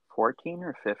 14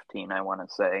 or 15, I want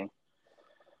to say.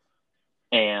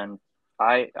 And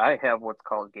I have what's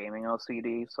called gaming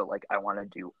OCD, so like I want to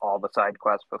do all the side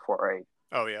quests before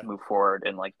I move forward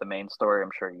in like the main story.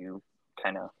 I'm sure you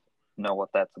kind of know what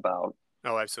that's about.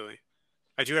 Oh, absolutely.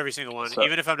 I do every single one, so,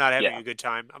 even if I'm not having a good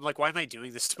time. I'm like, why am I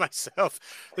doing this to myself?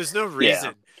 There's no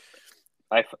reason.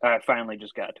 I finally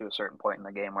just got to a certain point in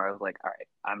the game where I was like, all right,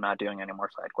 I'm not doing any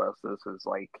more side quests. This is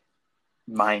like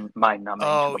mind numbing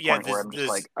to the point where I'm just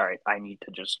like, all right, I need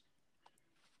to just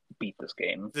beat this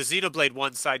game. The Xenoblade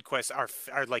 1 side quests are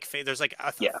like, there's like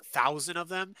 1,000 of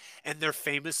them, and they're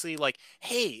famously like,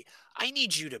 hey, I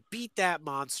need you to beat that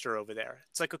monster over there.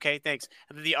 It's like, okay, thanks.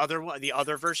 And then the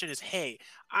other version is, hey,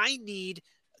 I need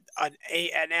an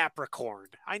apricorn.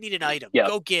 I need an item.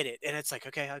 Go get it. And it's like,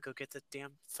 okay, I'll go get the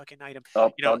damn fucking item.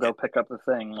 I'll go pick up the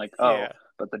thing. Like,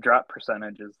 but the drop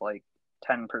percentage is like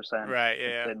 10%. Right.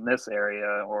 Yeah. In this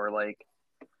area, or like,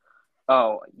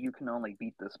 oh, you can only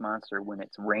beat this monster when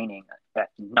it's raining at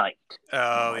night.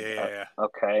 Oh, yeah.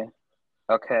 Okay.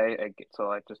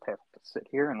 So I just have to sit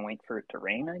here and wait for it to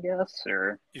rain, I guess?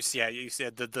 Or you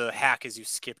said the hack is you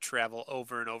skip travel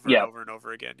over and over and over and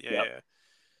over again. Yeah.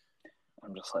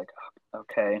 I'm just like,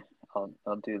 okay, I'll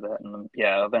do that. And then,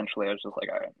 eventually I was just like,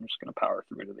 all right, I'm just going to power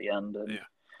through to the end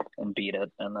and beat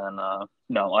it. And then,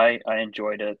 no, I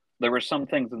enjoyed it. There were some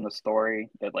things in the story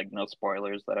that, like, no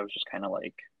spoilers, that I was just kind of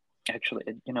like, actually,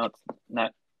 it's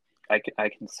not, I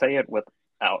can say it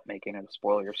without making it a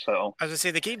spoiler. So I was gonna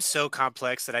say, the game's so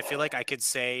complex that I feel like I could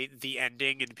say the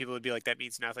ending and people would be like, that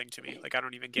means nothing to me. Like, I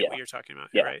don't even get what you're talking about.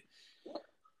 You're right.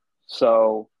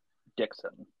 So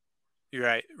Dixon.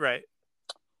 You're right.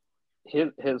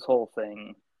 His whole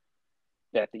thing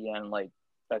at the end, like,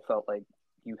 I felt like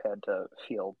you had to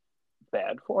feel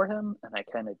bad for him, and I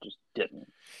kind of just didn't.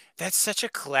 That's such a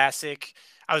classic.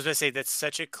 I was gonna say that's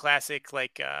such a classic.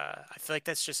 Like, I feel like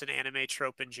that's just an anime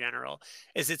trope in general.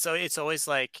 Is it's always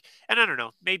like, and I don't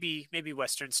know, maybe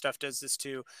Western stuff does this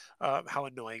too. How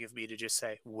annoying of me to just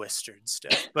say Western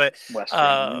stuff, but Western,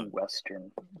 uh, you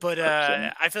Western but person.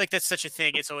 I feel like that's such a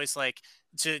thing. It's always like,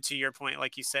 to your point,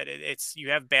 like you said, it's you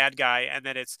have bad guy, and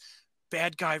then it's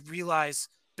bad guy realize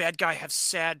bad guy have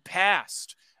sad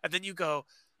past, and then you go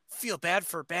feel bad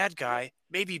for bad guy.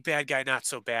 Maybe bad guy not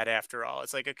so bad after all.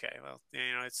 It's like, okay, well,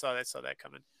 I saw that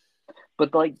coming.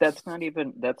 But like that's not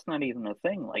even a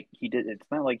thing. Like he did. It's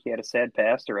not like he had a sad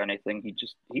past or anything.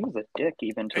 He was a dick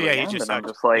even to Yeah, the he end. just And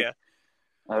sucked. Yeah,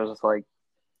 I was just like,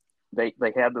 they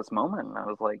had this moment, and I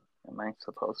was like, am I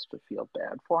supposed to feel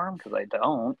bad for him? Because I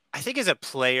don't. I think as a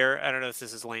player, I don't know if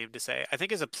this is lame to say. I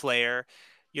think as a player,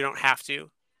 you don't have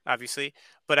to, obviously,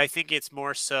 but I think it's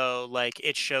more so like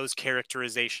it shows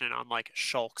characterization on like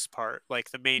Shulk's part,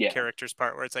 like the main Yeah, character's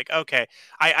part, where it's like, okay,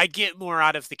 I get more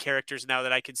out of the characters now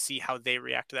that I can see how they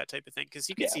react to that type of thing. Because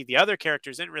you can yeah, see the other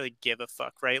characters didn't really give a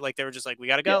fuck, right? Like they were just like, we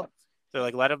gotta yeah, go. They're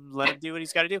like, let him do what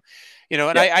he's got to do, and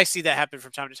yeah. I see that happen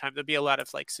from time to time. There'll be a lot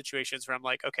of like situations where I'm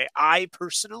like, okay, I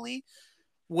personally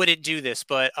wouldn't do this,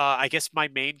 but I guess my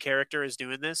main character is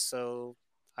doing this, so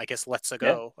I guess let's a Yeah.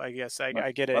 go. I guess Let,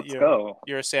 I get it. let's go.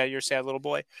 You're a sad little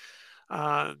boy.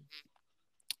 Um,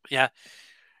 yeah,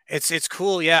 it's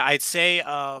cool. Yeah, I'd say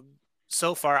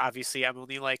so far, obviously, I'm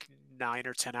only like 9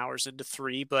 or 10 hours into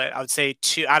three, but I would say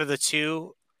two out of the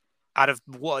two. Out of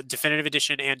one, Definitive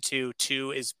Edition and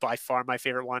two is by far my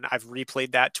favorite one. I've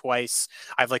replayed that twice.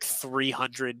 I have like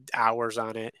 300 hours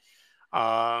on it.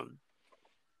 Um,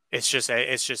 it's just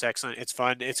excellent. It's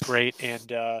fun. It's great,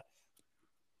 and I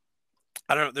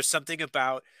don't know. There's something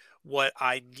about what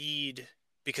I need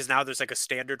because now there's like a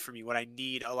standard for me. What I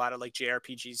need a lot of like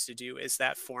JRPGs to do is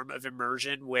that form of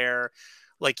immersion where,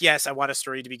 like, yes, I want a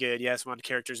story to be good. Yes, I want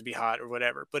characters to be hot or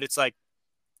whatever. But it's like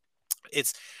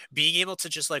it's being able to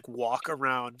just like walk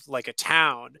around like a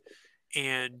town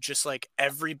and just like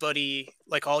everybody,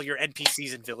 like all your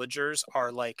NPCs and villagers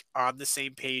are like on the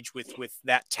same page with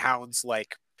that town's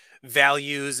like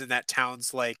values and that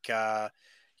town's like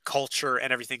culture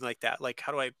and everything like that. Like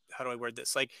how do I word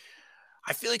this? Like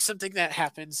I feel like something that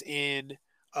happens in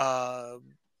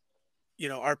um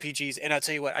RPGs, and I'll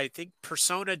tell you what, I think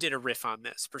Persona did a riff on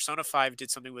this. Persona 5 did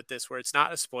something with this where it's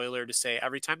not a spoiler to say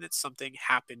every time that something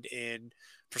happened in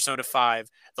Persona 5,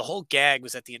 the whole gag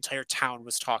was that the entire town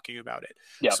was talking about it.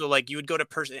 Yeah, So like you would go to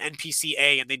NPC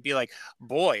A and they'd be like,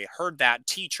 "Boy, heard that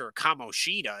teacher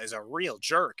Kamoshida is a real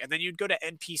jerk." And then you'd go to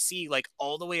NPC like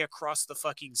all the way across the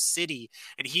fucking city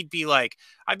and he'd be like,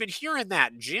 "I've been hearing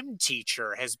that gym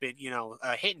teacher has been,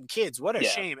 hitting kids. What a yeah.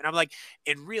 shame." And I'm like,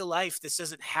 in real life this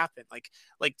doesn't happen. Like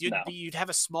No, you'd have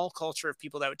a small culture of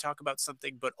people that would talk about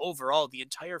something, but overall the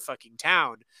entire fucking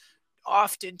town,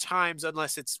 oftentimes,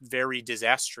 unless it's very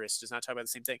disastrous, does not talk about the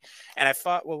same thing. And I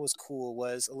thought what was cool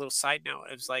was a little side note.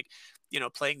 It was like,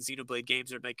 playing Xenoblade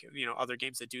games or like, other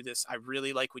games that do this. I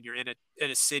really like when you're in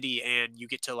a city and you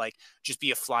get to like just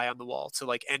be a fly on the wall to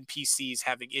like NPCs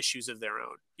having issues of their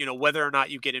own. Whether or not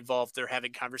you get involved, they're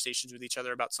having conversations with each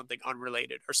other about something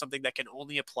unrelated or something that can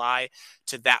only apply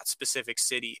to that specific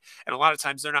city. And a lot of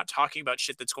times they're not talking about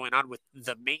shit that's going on with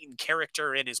the main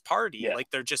character in his party. yeah, Like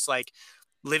they're just like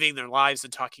living their lives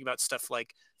and talking about stuff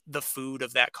like the food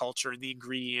of that culture and the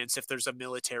ingredients. If there's a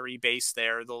military base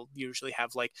there, they'll usually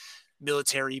have like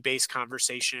military based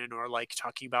conversation or like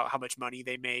talking about how much money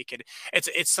they make, and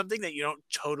it's something that you don't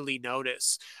totally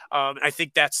notice. I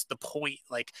think that's the point.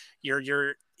 Like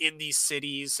you're in these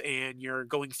cities and you're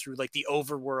going through like the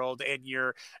overworld and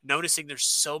you're noticing there's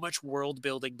so much world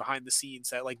building behind the scenes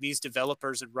that like these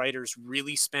developers and writers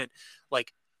really spent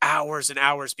like hours and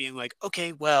hours being like,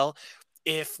 okay, well,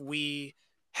 if we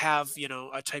have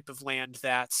a type of land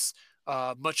that's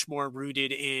much more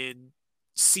rooted in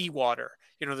seawater,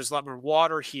 there's a lot more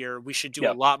water here, we should do a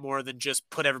yeah, lot more than just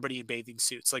put everybody in bathing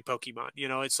suits like Pokemon.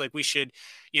 It's like we should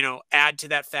add to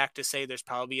that fact to say there's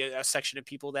probably a section of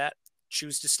people that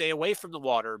choose to stay away from the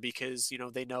water because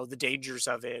they know the dangers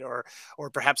of it, or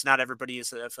perhaps not everybody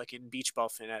is a fucking beach ball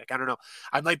fanatic. I don't know.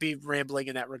 I might be rambling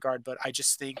in that regard, but I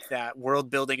just think that world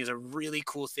building is a really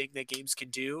cool thing that games can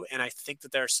do, and I think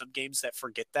that there are some games that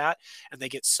forget that and they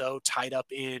get so tied up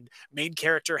in main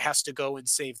character has to go and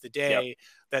save the yep, day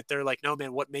that they're like, no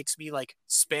man, what makes me like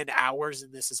spend hours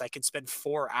in this is I can spend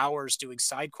 4 hours doing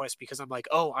side quests because I'm like,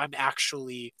 oh, I'm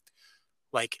actually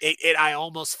Like it I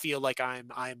almost feel like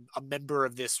I'm a member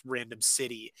of this random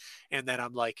city, and then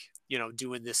I'm like,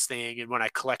 doing this thing, and when I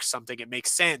collect something, it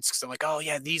makes sense because I'm like, oh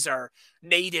yeah, these are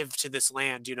native to this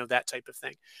land, that type of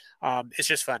thing. It's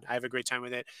just fun. I have a great time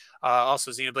with it.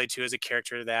 Also, Xenoblade 2 is a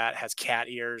character that has cat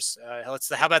ears.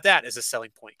 How about that as a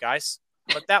selling point, guys?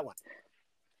 How about that one?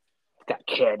 It's got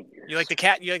cat ears. You like the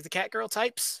cat? You like the cat girl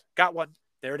types? Got one.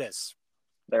 There it is.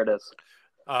 There it is.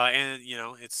 And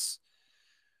it's.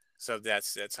 So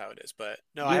that's how it is. But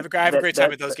no, I have a great time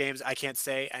with those games. I can't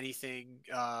say anything.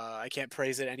 I can't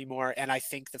praise it anymore. And I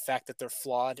think the fact that they're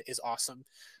flawed is awesome.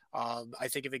 I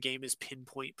think if a game is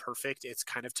pinpoint perfect, it's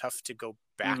kind of tough to go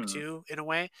back to in a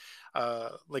way.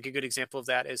 Like a good example of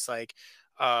that is like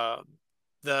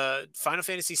the Final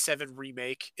Fantasy VII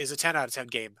remake is a 10 out of 10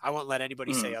 game. I won't let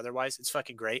anybody say otherwise. It's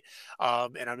fucking great.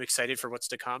 And I'm excited for what's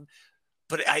to come.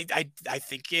 But I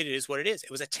think it is what it is.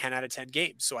 It was a 10 out of 10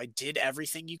 game. So I did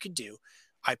everything you could do.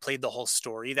 I played the whole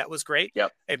story. That was great.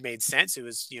 Yep. It made sense. It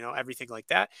was, everything like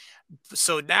that.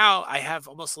 So now I have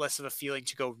almost less of a feeling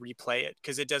to go replay it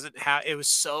because it was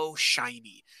so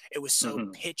shiny. It was so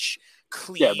pitch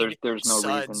clean. Yeah, there's no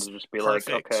reason to just be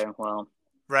perfect. Like, okay, well.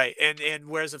 Right. And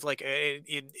whereas of like,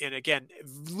 and again,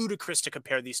 ludicrous to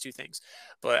compare these two things,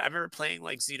 but I remember playing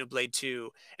like Xenoblade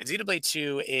 2 and Xenoblade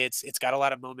 2, it's got a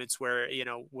lot of moments where,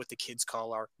 what the kids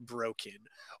call are broken,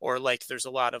 or like, there's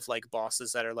a lot of like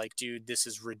bosses that are like, dude, this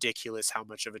is ridiculous. How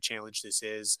much of a challenge this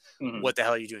is. What the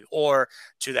hell are you doing? Or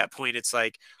to that point, it's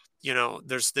like,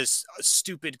 there's this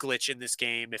stupid glitch in this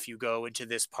game. If you go into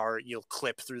this part, you'll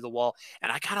clip through the wall.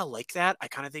 And I kind of like that. I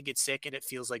kind of think it's sick and it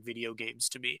feels like video games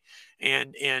to me.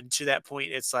 And to that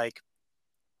point, it's like,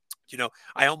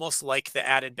 I almost like the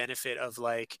added benefit of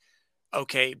like,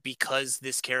 okay, because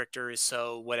this character is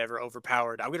so whatever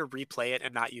overpowered, I'm going to replay it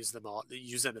and not use them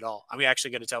at all. I'm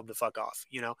actually going to tell them to fuck off,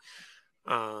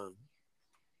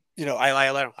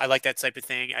 I like that type of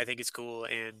thing. I think it's cool.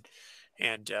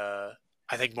 And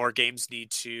I think more games need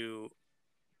to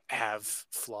have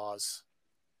flaws.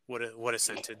 What a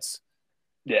sentence.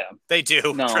 Yeah, they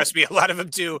do. No. Trust me, a lot of them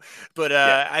do. But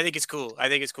yeah. I think it's cool. I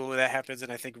think it's cool when that happens.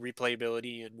 And I think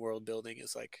replayability and world building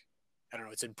is like, I don't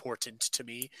know, it's important to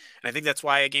me. And I think that's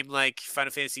why a game like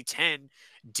Final Fantasy X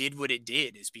did what it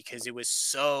did, is because it was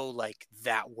so like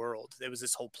that world. There was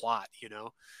this whole plot,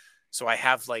 So I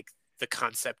have like the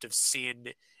concept of sin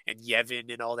and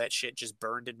Yevon and all that shit just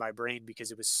burned in my brain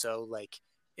because it was so like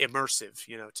immersive,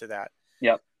 to that.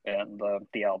 Yep. And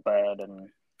the Al Bhed and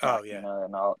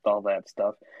and all that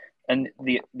stuff. And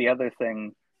the other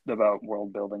thing about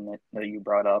world building that you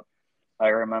brought up, I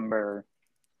remember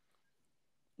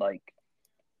like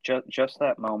just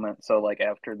that moment. So like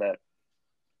after that,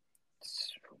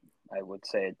 I would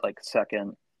say like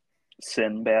second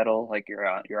sin battle, like you're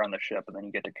on the ship and then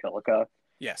you get to Kilika.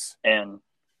 Yes. And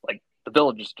like the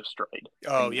village is destroyed.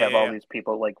 Oh, and you have all these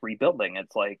people like rebuilding.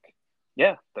 It's like,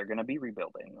 yeah, they're gonna be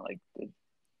rebuilding. Like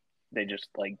they just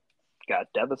like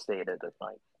got devastated and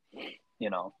like,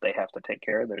 they have to take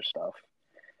care of their stuff.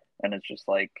 And it's just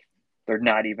like they're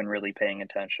not even really paying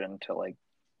attention to like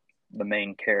the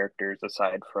main characters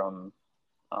aside from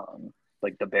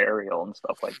like the burial and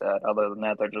stuff like that. Other than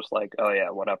that, they're just like, oh yeah,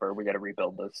 whatever, we got to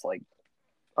rebuild this like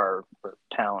our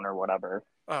town or whatever.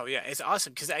 Oh yeah, it's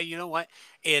awesome because you know what,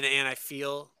 and I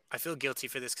feel guilty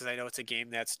for this because I know it's a game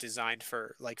that's designed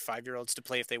for like 5-year-olds to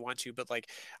play if they want to, but like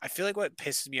I feel like what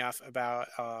pisses me off about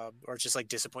or just like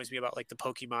disappoints me about like the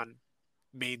Pokemon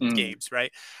main games,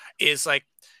 right, is like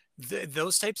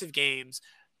those types of games,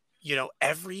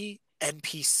 every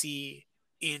NPC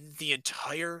in the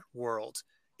entire world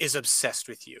is obsessed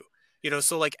with you.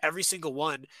 So like every single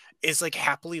one is like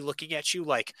happily looking at you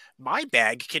like, my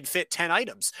bag can fit 10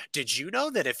 items. Did you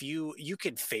know that if you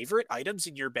can favorite items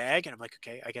in your bag? And I'm like,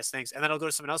 okay, I guess thanks. And then I'll go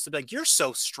to someone else and be like, you're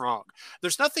so strong.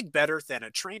 There's nothing better than a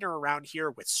trainer around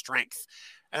here with strength.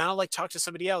 And I'll like talk to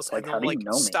somebody else like, and they'll like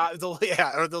stop.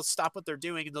 They'll stop what they're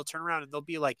doing and they'll turn around and they'll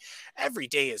be like, every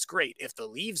day is great if the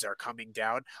leaves are coming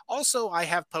down. Also, I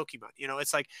have Pokemon.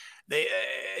 It's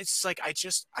like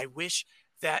I wish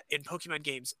that in Pokemon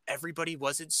games, everybody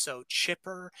wasn't so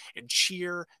chipper and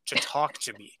cheer to talk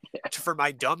to me. For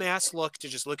my dumbass look to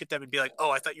just look at them and be like,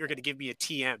 oh, I thought you were going to give me a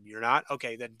TM. You're not?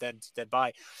 Okay, then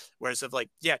bye. Whereas of like,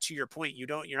 yeah, to your point, you're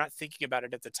not thinking about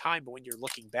it at the time, but when you're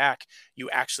looking back,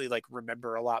 you actually like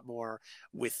remember a lot more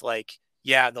with like,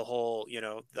 yeah, the whole,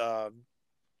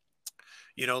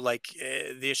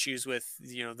 the issues with,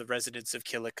 the residents of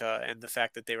Kilika and the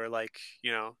fact that they were like,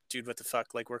 dude, what the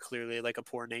fuck? Like, we're clearly like a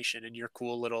poor nation and your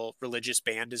cool little religious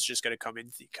band is just going to come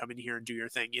in here and do your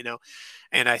thing,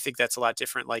 And I think that's a lot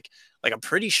different. Like I'm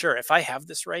pretty sure if I have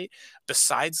this right,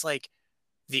 besides like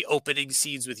the opening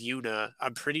scenes with Yuna,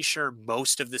 I'm pretty sure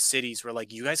most of the cities were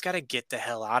like, "You guys got to get the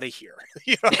hell out of here."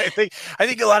 I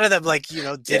think a lot of them like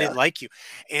didn't Yeah. like you,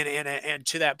 and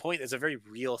to that point, it's a very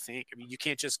real thing. I mean, you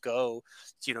can't just go,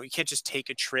 you can't just take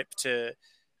a trip to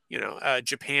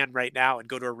Japan right now and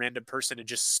go to a random person and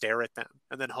just stare at them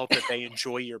and then hope that they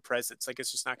enjoy your presence. Like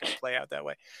it's just not going to play out that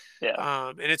way. Yeah.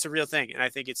 And it's a real thing, and I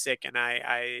think it's sick, and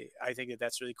I think that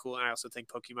that's really cool, and I also think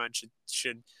Pokemon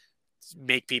should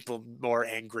make people more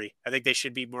angry. I think they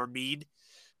should be more mean,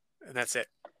 and that's it.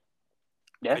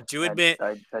 Yeah. I do admit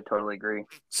I totally agree.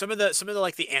 some of the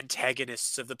like the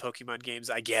antagonists of the Pokemon games,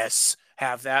 I guess,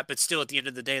 have that, but still at the end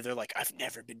of the day, they're like, I've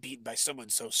never been beaten by someone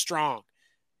so strong,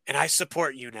 and I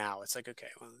support you now. It's like, okay,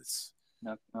 well, it's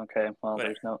No, okay. Well,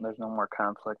 whatever. there's no more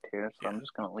conflict here, so Yeah. I'm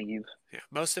just gonna leave. Yeah,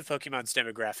 most of Pokemon's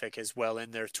demographic is well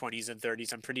in their 20s and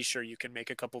 30s. I'm pretty sure you can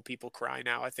make a couple people cry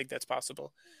now. I think that's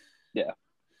possible. Yeah.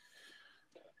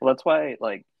 Well, that's why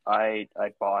like I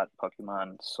bought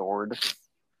Pokemon Sword,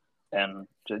 and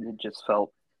it just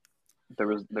felt there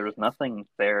was nothing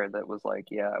there that was like,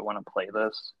 yeah, I want to play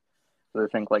this. But I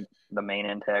think like the main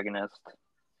antagonist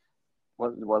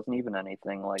wasn't even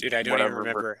anything like Dude, I don't even whatever.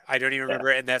 remember. I don't even Yeah. remember,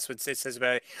 and that's what it says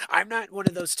about it. I'm not one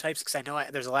of those types because I know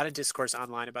there's a lot of discourse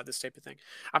online about this type of thing.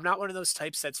 I'm not one of those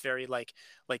types that's very like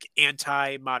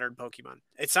anti-modern Pokemon.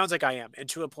 It sounds like I am, and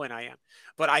to a point I am.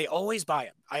 But I always buy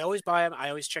them. I always buy them. I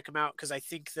always check them out because I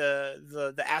think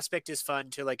the aspect is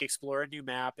fun to like explore a new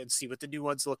map and see what the new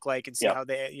ones look like and see Yeah. how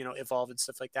they evolve and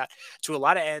stuff like that. To a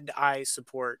lot of end, I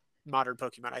support modern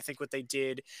Pokemon. I think what they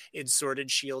did in Sword and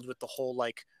Shield with the whole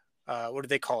like what do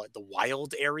they call it? The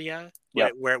wild area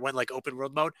Yep. where it went like open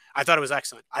world mode. I thought it was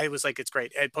excellent. I was like, it's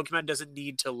great. And Pokemon doesn't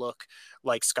need to look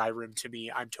like Skyrim to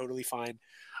me. I'm totally fine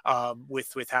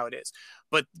with how it is.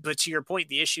 But to your point,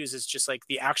 the issues is just like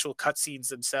the actual cutscenes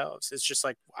themselves. It's just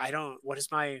like what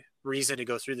is my reason to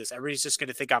go through this? Everybody's just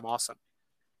gonna think I'm awesome.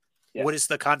 Yeah. What is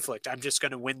the conflict? I'm just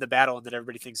gonna win the battle and then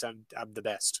everybody thinks I'm the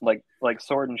best. Like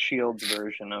Sword and Shield's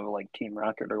version of like Team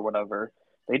Rocket or whatever.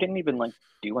 They didn't even like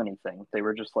do anything. They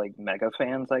were just like mega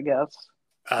fans, I guess.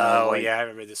 Oh like, yeah, I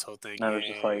remember this whole thing. I was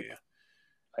just like,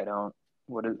 I don't.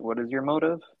 What is your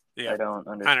motive? Yeah. I don't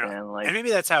I understand. don't know. Like, And maybe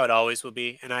that's how it always will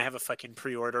be. And I have a fucking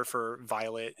pre-order for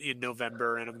Violet in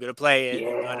November, and I'm gonna play it.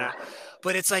 yeah,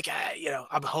 But it's like,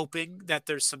 I'm hoping that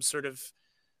there's some sort of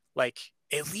like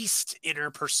at least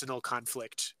interpersonal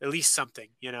conflict, at least something.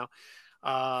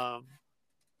 well,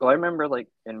 I remember like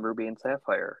in Ruby and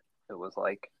Sapphire, it was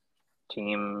like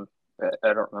team.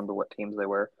 I don't remember what teams they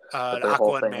were, but their Aqua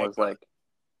whole and thing was Magma. like,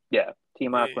 yeah,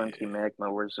 Team Yeah, Aqua and Team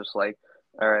Magma was just like,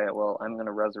 all right, well, I'm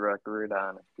gonna resurrect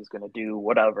Rudon. He's gonna do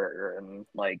whatever, and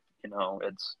like,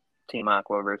 it's Team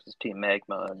Aqua versus Team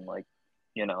Magma, and like,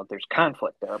 there's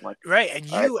conflict there. I'm like, right.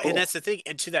 And all right, and cool. that's the thing.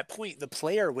 And to that point, the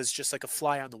player was just like a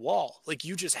fly on the wall. Like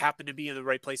you just happened to be in the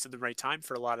right place at the right time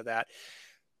for a lot of that.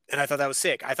 And I thought that was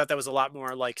sick. I thought that was a lot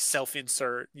more like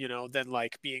self-insert, than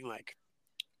like being like,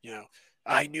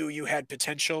 I knew you had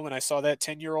potential when I saw that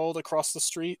 10-year-old across the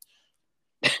street.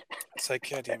 It's like,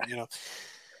 God damn it.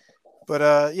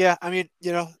 But yeah, I mean,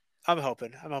 I'm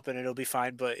hoping it'll be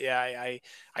fine. But yeah,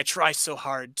 I try so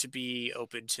hard to be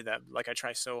open to them. Like I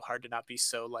try so hard to not be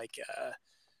so like,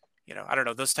 I don't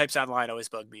know. Those types online always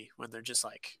bug me when they're just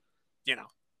like,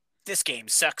 this game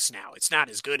sucks now. It's not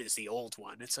as good as the old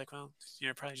one. It's like, well,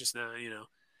 you're probably just not,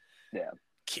 Yeah.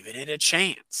 giving it a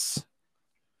chance.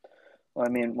 Well, I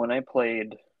mean, when I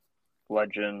played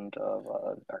Legend of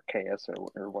Arceus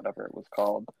or whatever it was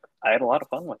called, I had a lot of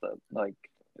fun with it. Like,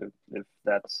 if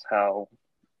that's how,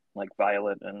 like,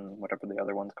 Violet and whatever the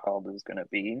other one's called is going to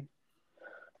be,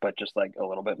 but just like a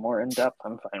little bit more in depth,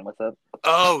 I'm fine with it.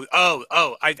 Oh!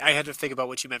 I had to think about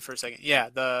what you meant for a second. Yeah,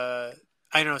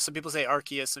 I don't know. Some people say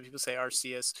Arceus, some people say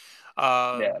Arceus. Yeah,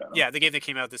 I don't know. Yeah, the game that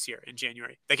came out this year in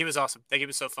January. That game was awesome. That game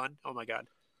was so fun. Oh my god.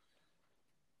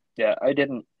 Yeah, I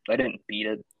didn't beat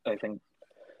it. I don't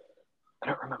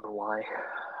remember why.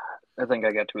 I think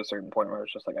I got to a certain point where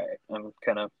it's just like I'm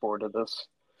kind of bored of this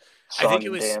I think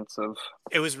song and dance of.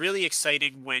 It was really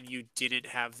exciting when you didn't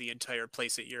have the entire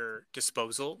place at your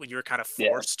disposal, when you were kind of Yeah.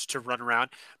 forced to run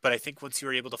around. But I think once you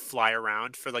were able to fly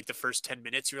around for like the first 10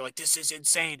 minutes, you were like, this is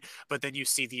insane. But then you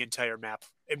see the entire map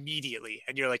immediately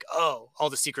and you're like, oh, all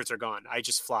the secrets are gone. I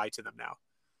just fly to them now.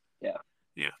 Yeah.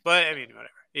 Yeah. But I mean, whatever.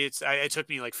 It took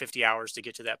me like 50 hours to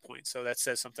get to that point. So that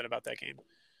says something about that game.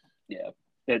 Yeah.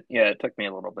 It took me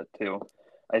a little bit too.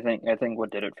 I think what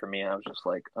did it for me, I was just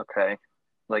like, okay,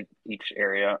 like each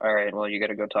area, all right, well, you got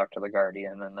to go talk to the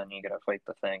Guardian, and then you got to fight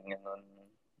the thing, and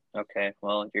then okay,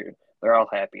 well, they're all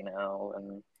happy now,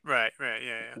 and Right.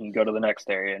 Yeah. you go to the next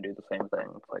area and do the same thing.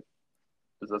 It's like,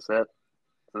 is this it?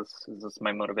 Is this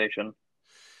my motivation?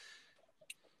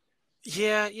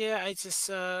 Yeah. I just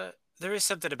there is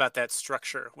something about that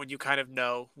structure when you kind of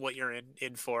know what you're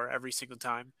in for every single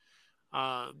time.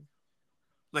 Um,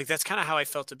 like that's kind of how I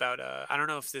felt about I don't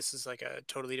know if this is like a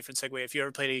totally different segue. If you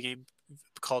ever played a game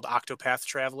called Octopath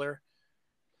Traveler.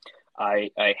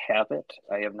 I have it.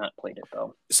 I have not played it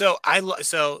though. So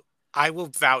I will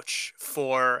vouch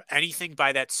for anything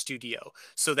by that studio.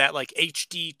 So that like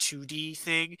HD 2D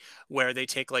thing where they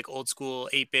take like old school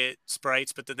 8-bit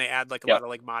sprites, but then they add like a lot Yep. of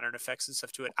like modern effects and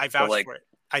stuff to it. I The vouch like for it.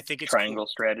 I think it's cool. Triangle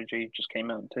Strategy just came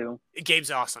out too.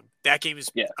 Game's awesome. That game is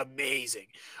Yeah. amazing.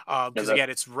 Is Because it? again,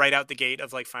 it's right out the gate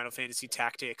of like Final Fantasy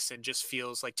Tactics and just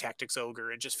feels like Tactics Ogre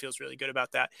and just feels really good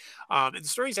about that. And the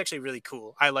story is actually really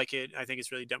cool. I like it. I think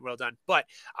it's really done, well done. But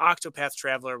Octopath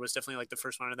Traveler was definitely like the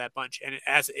first one of that bunch, and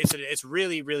it's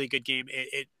really really good game.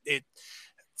 It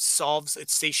solves, it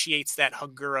satiates that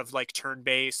hunger of like turn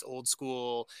based old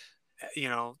school,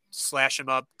 slash them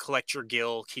up, collect your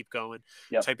gil, keep going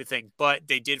Yep. type of thing. But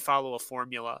they did follow a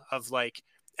formula of like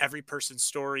every person's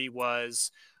story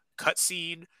was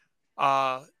cutscene,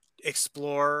 uh,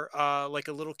 explore like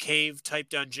a little cave type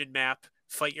dungeon map,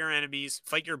 fight your enemies,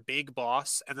 fight your big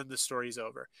boss, and then the story's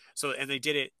over. So, and they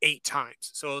did it 8 times.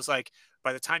 So it was like,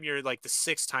 by the time you're like the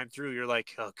 6th time through, you're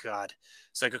like, oh God.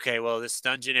 It's like, okay, well, this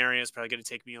dungeon area is probably going to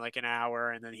take me like an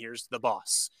hour, and then here's the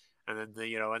boss. And then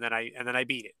and then I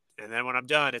beat it. And then when I'm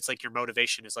done, it's like your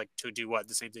motivation is like to do what?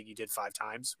 The same thing you did 5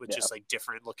 times with Yeah. just like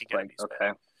different looking Like enemies.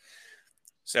 okay.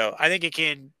 So I think it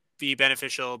can be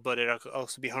beneficial, but it can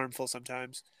also be harmful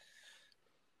sometimes.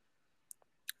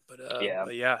 Yeah.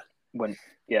 But yeah.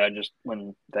 Just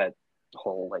when that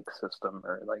whole like system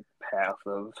or like path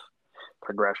of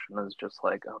progression is just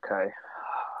like okay,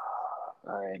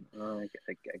 all right,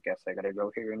 I guess I gotta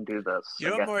go here and do this You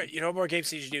know what again. more? You know what more games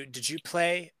did you do? Did you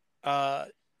play? Uh,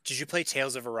 did you play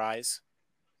Tales of Arise?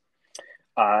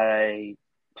 I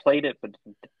played it but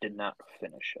did not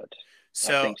finish it. I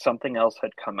So think something else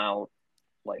had come out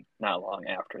like not long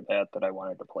after that I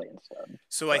wanted to play instead.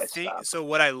 So So I I think stopped. so.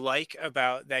 What I like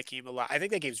about that game a lot, I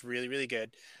think that game's really, really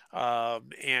good.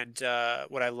 And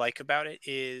what I like about it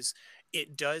is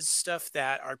it does stuff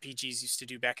that RPGs used to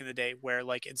do back in the day, where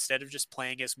like instead of just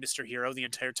playing as Mr. Hero the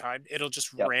entire time, it'll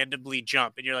just Yep. randomly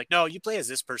jump, and you're like, no, you play as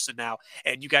this person now,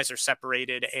 and you guys are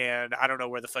separated, and I don't know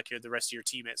where the fuck the rest of your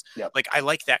team is. Yep. Like I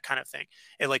like that kind of thing.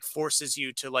 It like forces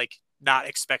you to like not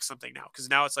expect something now, because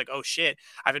now it's like, oh shit,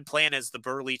 I've been playing as the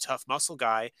burly tough muscle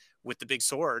guy with the big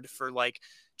sword for like,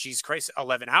 geez Christ,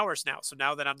 11 hours now. So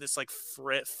now that I'm this like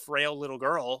frail little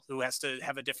girl who has to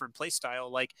have a different play style,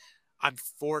 like I'm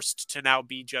forced to now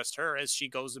be just her as she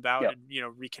goes about Yep.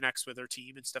 and reconnects with her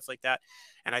team and stuff like that.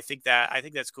 And I think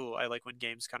that's cool. I like when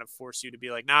games kind of force you to be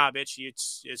like, nah, bitch,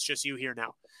 it's just you here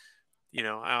now.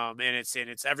 And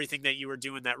it's everything that you were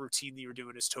doing, that routine that you were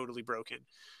doing is totally broken.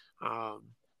 Um,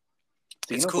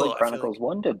 it's Xenoblade cool. I feel like Chronicles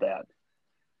 1 did that.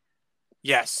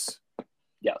 yes,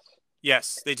 Yes.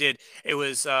 Yes, they did. It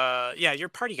was yeah, your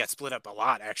party got split up a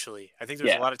lot actually. I think there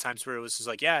was a Yeah. lot of times where it was just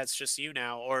like, yeah, it's just you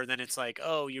now, or then it's like,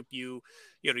 oh, you're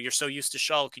so used to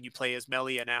Shulk and you play as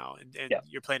Melia now, and Yeah.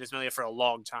 you're playing as Melia for a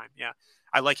long time. Yeah.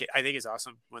 I like it. I think it's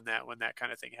awesome when that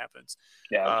kind of thing happens.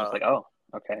 Yeah. I was just Uh like, oh,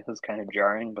 okay, this is kind of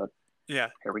jarring, but yeah.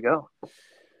 here we go.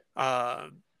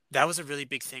 That was a really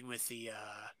big thing with the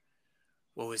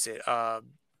what was it?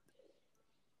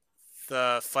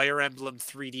 The Fire Emblem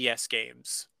 3DS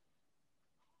games.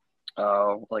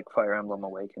 Like Fire Emblem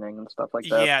Awakening and stuff like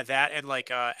that. Yeah, that and like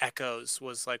Echoes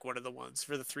was like one of the ones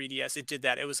for the 3DS. It did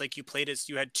that. It was like you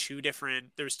had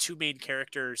there was two main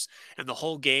characters, and the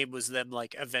whole game was them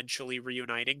like eventually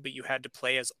reuniting, but you had to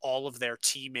play as all of their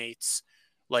teammates,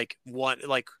 like one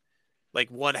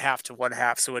half to one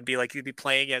half. So it'd be like you'd be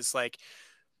playing as like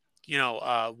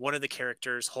one of the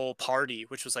characters' whole party,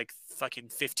 which was like fucking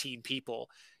 15 people,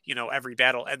 every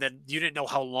battle. And then you didn't know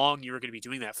how long you were going to be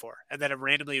doing that for. And then it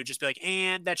randomly would just be like,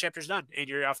 and that chapter's done. And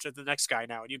you're off to the next guy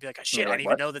now. And you'd be like, oh, shit, You're I like,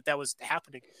 didn't even what? know that was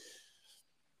happening.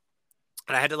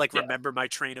 And I had to like Yeah. remember my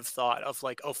train of thought of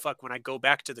like, oh, fuck, when I go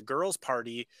back to the girls'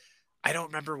 party, I don't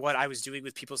remember what I was doing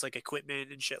with people's like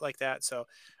equipment and shit like that. So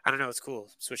I don't know. It's cool.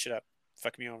 Switch it up.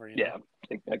 Fuck me over. Yeah.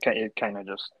 It kind of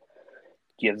just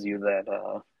gives you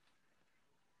that.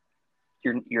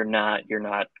 You're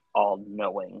not all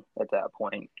knowing at that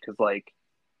point, because like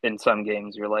in some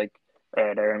games you're like, all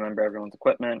right, I remember everyone's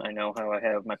equipment, I know how I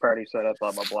have my party set up,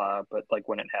 blah blah blah. But like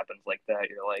when it happens like that,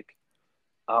 you're like,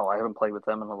 oh, I haven't played with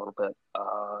them in a little bit.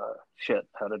 Shit,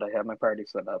 how did I have my party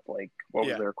set up? Like, what was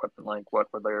Yeah. their equipment like? What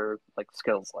were their like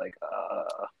skills like?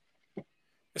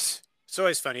 It's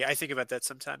always funny. I think about that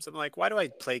sometimes. I'm like, why do I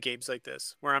play games like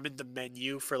this where I'm in the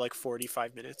menu for like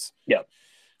 45 minutes? Yep.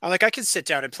 I'm like, I can sit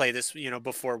down and play this,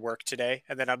 before work today.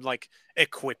 And then I'm like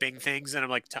equipping things and I'm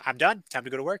like, I'm done. Time to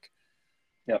go to work.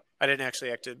 Yep. I didn't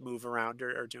actually have to move around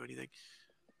or do anything.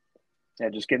 Yeah,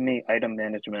 just give me item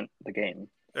management, the game.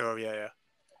 Oh, yeah.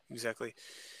 Exactly.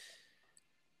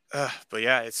 But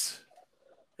yeah, it's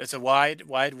a wide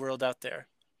world out there.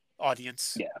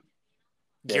 Audience. Yeah.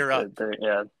 Gear up.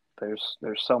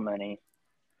 There's so many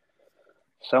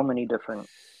different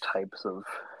types of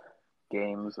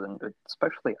games, and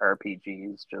especially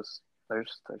RPGs. Just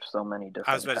there's so many different.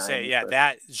 I was about to say, yeah,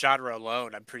 that genre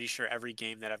alone, I'm pretty sure every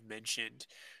game that I've mentioned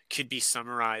could be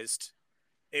summarized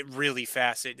really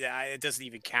fast. It doesn't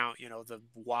even count, the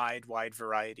wide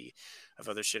variety of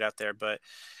other shit out there. But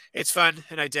it's fun,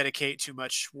 and I dedicate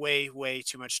way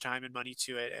too much time and money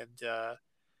to it, and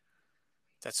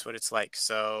that's what it's like.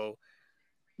 So,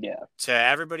 yeah, to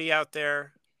everybody out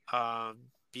there,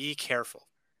 be careful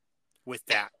with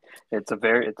that. It's a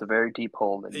very deep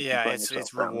hole. Yeah,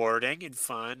 it's rewarding and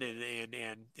fun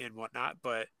and whatnot.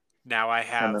 But now I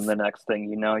have, and then the next thing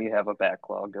you know, you have a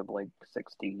backlog of like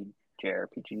 60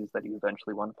 JRPGs that you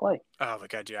eventually want to play. Oh my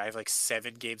god, dude! I have like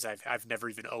 7 games I've never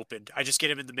even opened. I just get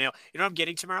them in the mail. You know what I'm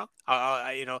getting tomorrow?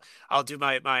 I'll do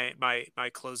my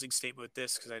closing statement with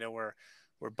this because I know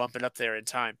we're bumping up there in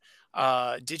time.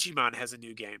 Digimon has a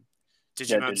new game.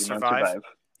 Digimon Survive.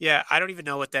 Yeah, I don't even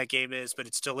know what that game is, but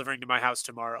it's delivering to my house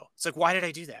tomorrow. It's like, why did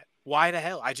I do that? Why the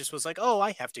hell? I just was like, oh,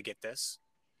 I have to get this.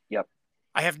 Yep.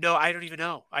 I don't even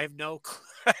know. I have no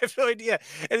idea.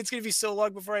 And it's going to be so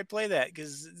long before I play that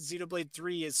because Xenoblade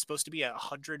 3 is supposed to be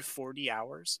 140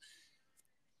 hours.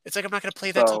 It's like I'm not going to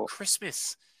play that till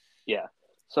Christmas. Yeah.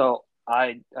 So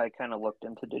I kind of looked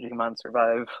into Digimon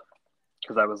Survive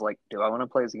because I was like, do I want to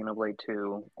play Xenoblade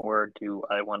 2 or do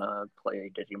I want to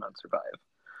play Digimon Survive?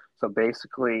 So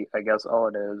basically, I guess all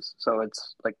it is, so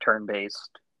it's like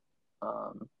turn-based.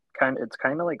 It's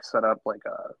kind of like set up like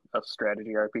a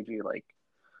strategy RPG, like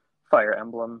Fire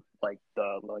Emblem, like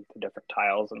the different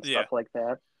tiles and stuff like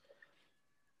that.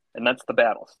 And that's the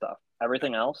battle stuff.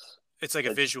 Everything else, it's like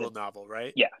a visual novel,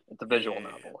 right? Yeah, it's a visual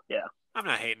novel. Yeah. I'm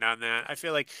not hating on that. I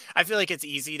feel like it's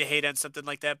easy to hate on something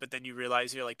like that, but then you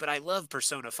realize you're like, but I love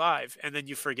Persona 5. And then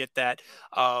you forget that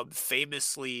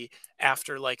famously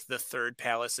after like the third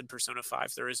palace in Persona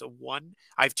 5, there is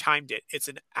I've timed it. It's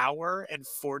an hour and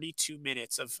 42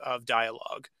 minutes of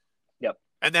dialogue. Yep.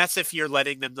 And that's if you're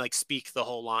letting them like speak the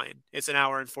whole line. It's an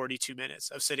hour and 42 minutes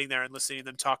of sitting there and listening to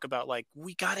them talk about like,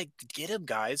 we got to get him,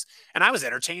 guys. And I was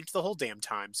entertained the whole damn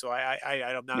time. So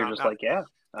I'm not. You're just like, yeah.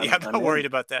 I'm not worried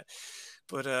about that,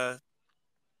 but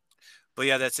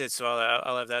yeah, that's it. So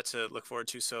I'll have that to look forward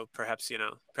to. So perhaps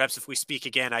if we speak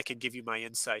again, I can give you my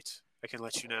insight. I can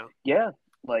let you know. Yeah,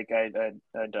 like I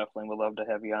definitely would love to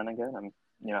have you on again. I'm,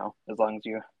 as long as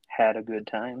you had a good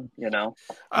time, we've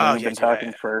been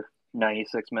talking for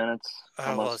 96 minutes,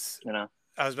 almost,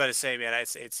 I was about to say, man,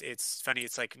 it's funny.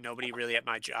 It's like nobody really at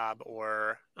my job,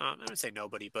 or I wouldn't say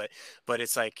nobody, but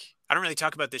it's like I don't really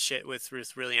talk about this shit with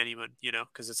really anyone,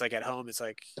 because it's like at home, it's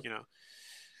like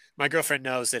my girlfriend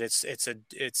knows that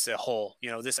it's a hole.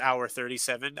 This hour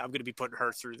 37, I'm gonna be putting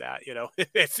her through that.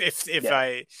 If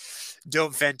I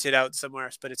don't vent it out somewhere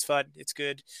else, but it's fun. It's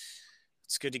good.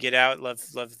 It's good to get out. Love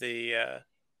the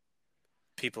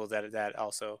people that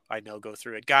also I know go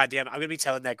through it. God damn, I'm gonna be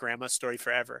telling that grandma story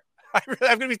forever.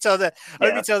 I'm gonna be telling that. I'm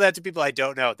gonna be telling that to people I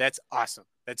don't know. That's awesome.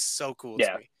 That's so cool.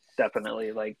 Yeah, to me.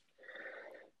 Definitely. Like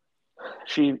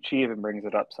she even brings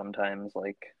it up sometimes.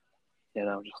 Like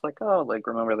just like, oh, like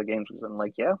remember the games? I'm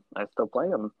like, yeah, I still play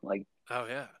them. Like, oh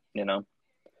yeah, you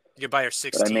can buy her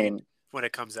 16 when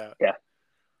it comes out. Yeah,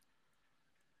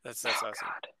 that's awesome.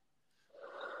 God.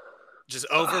 Just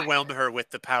overwhelm her with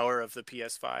the power of the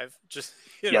PS5. Just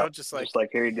just like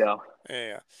here you go.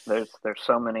 Yeah. There's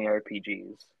so many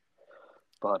RPGs,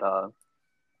 but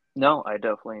no, I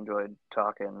definitely enjoyed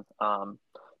talking.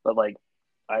 But like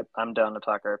I'm down to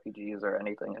talk RPGs or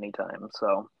anything, anytime.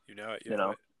 So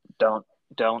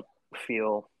don't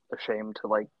feel ashamed to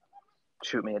like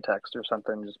shoot me a text or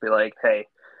something. Just be like, hey,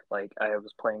 like I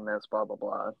was playing this, blah blah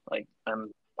blah. Like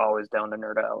I'm always down to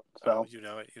nerd out. So you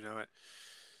know it.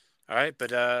 All right,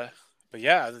 but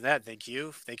yeah, other than that, thank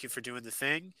you for doing the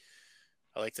thing.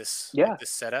 I like this. Yeah. Like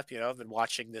this setup. I've been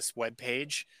watching this web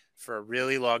page for a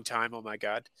really long time. Oh my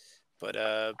god, but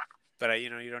I, you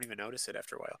don't even notice it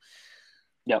after a while.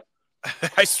 Yep.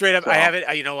 I straight up, I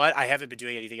haven't. You know what? I haven't been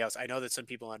doing anything else. I know that some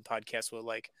people on podcasts will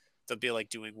they'll be like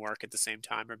doing work at the same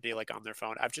time or be like on their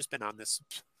phone. I've just been on this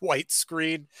white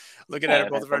screen looking at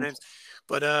both of our names.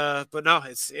 But no,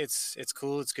 it's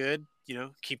cool. It's good.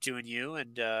 keep doing you,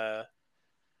 and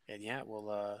yeah,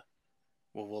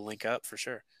 we'll link up for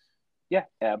sure. Yeah,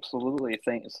 absolutely.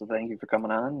 Thank you for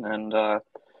coming on, and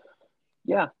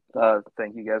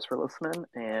thank you guys for listening,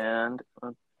 and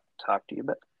I'll talk to you a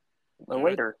bit All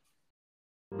right. later.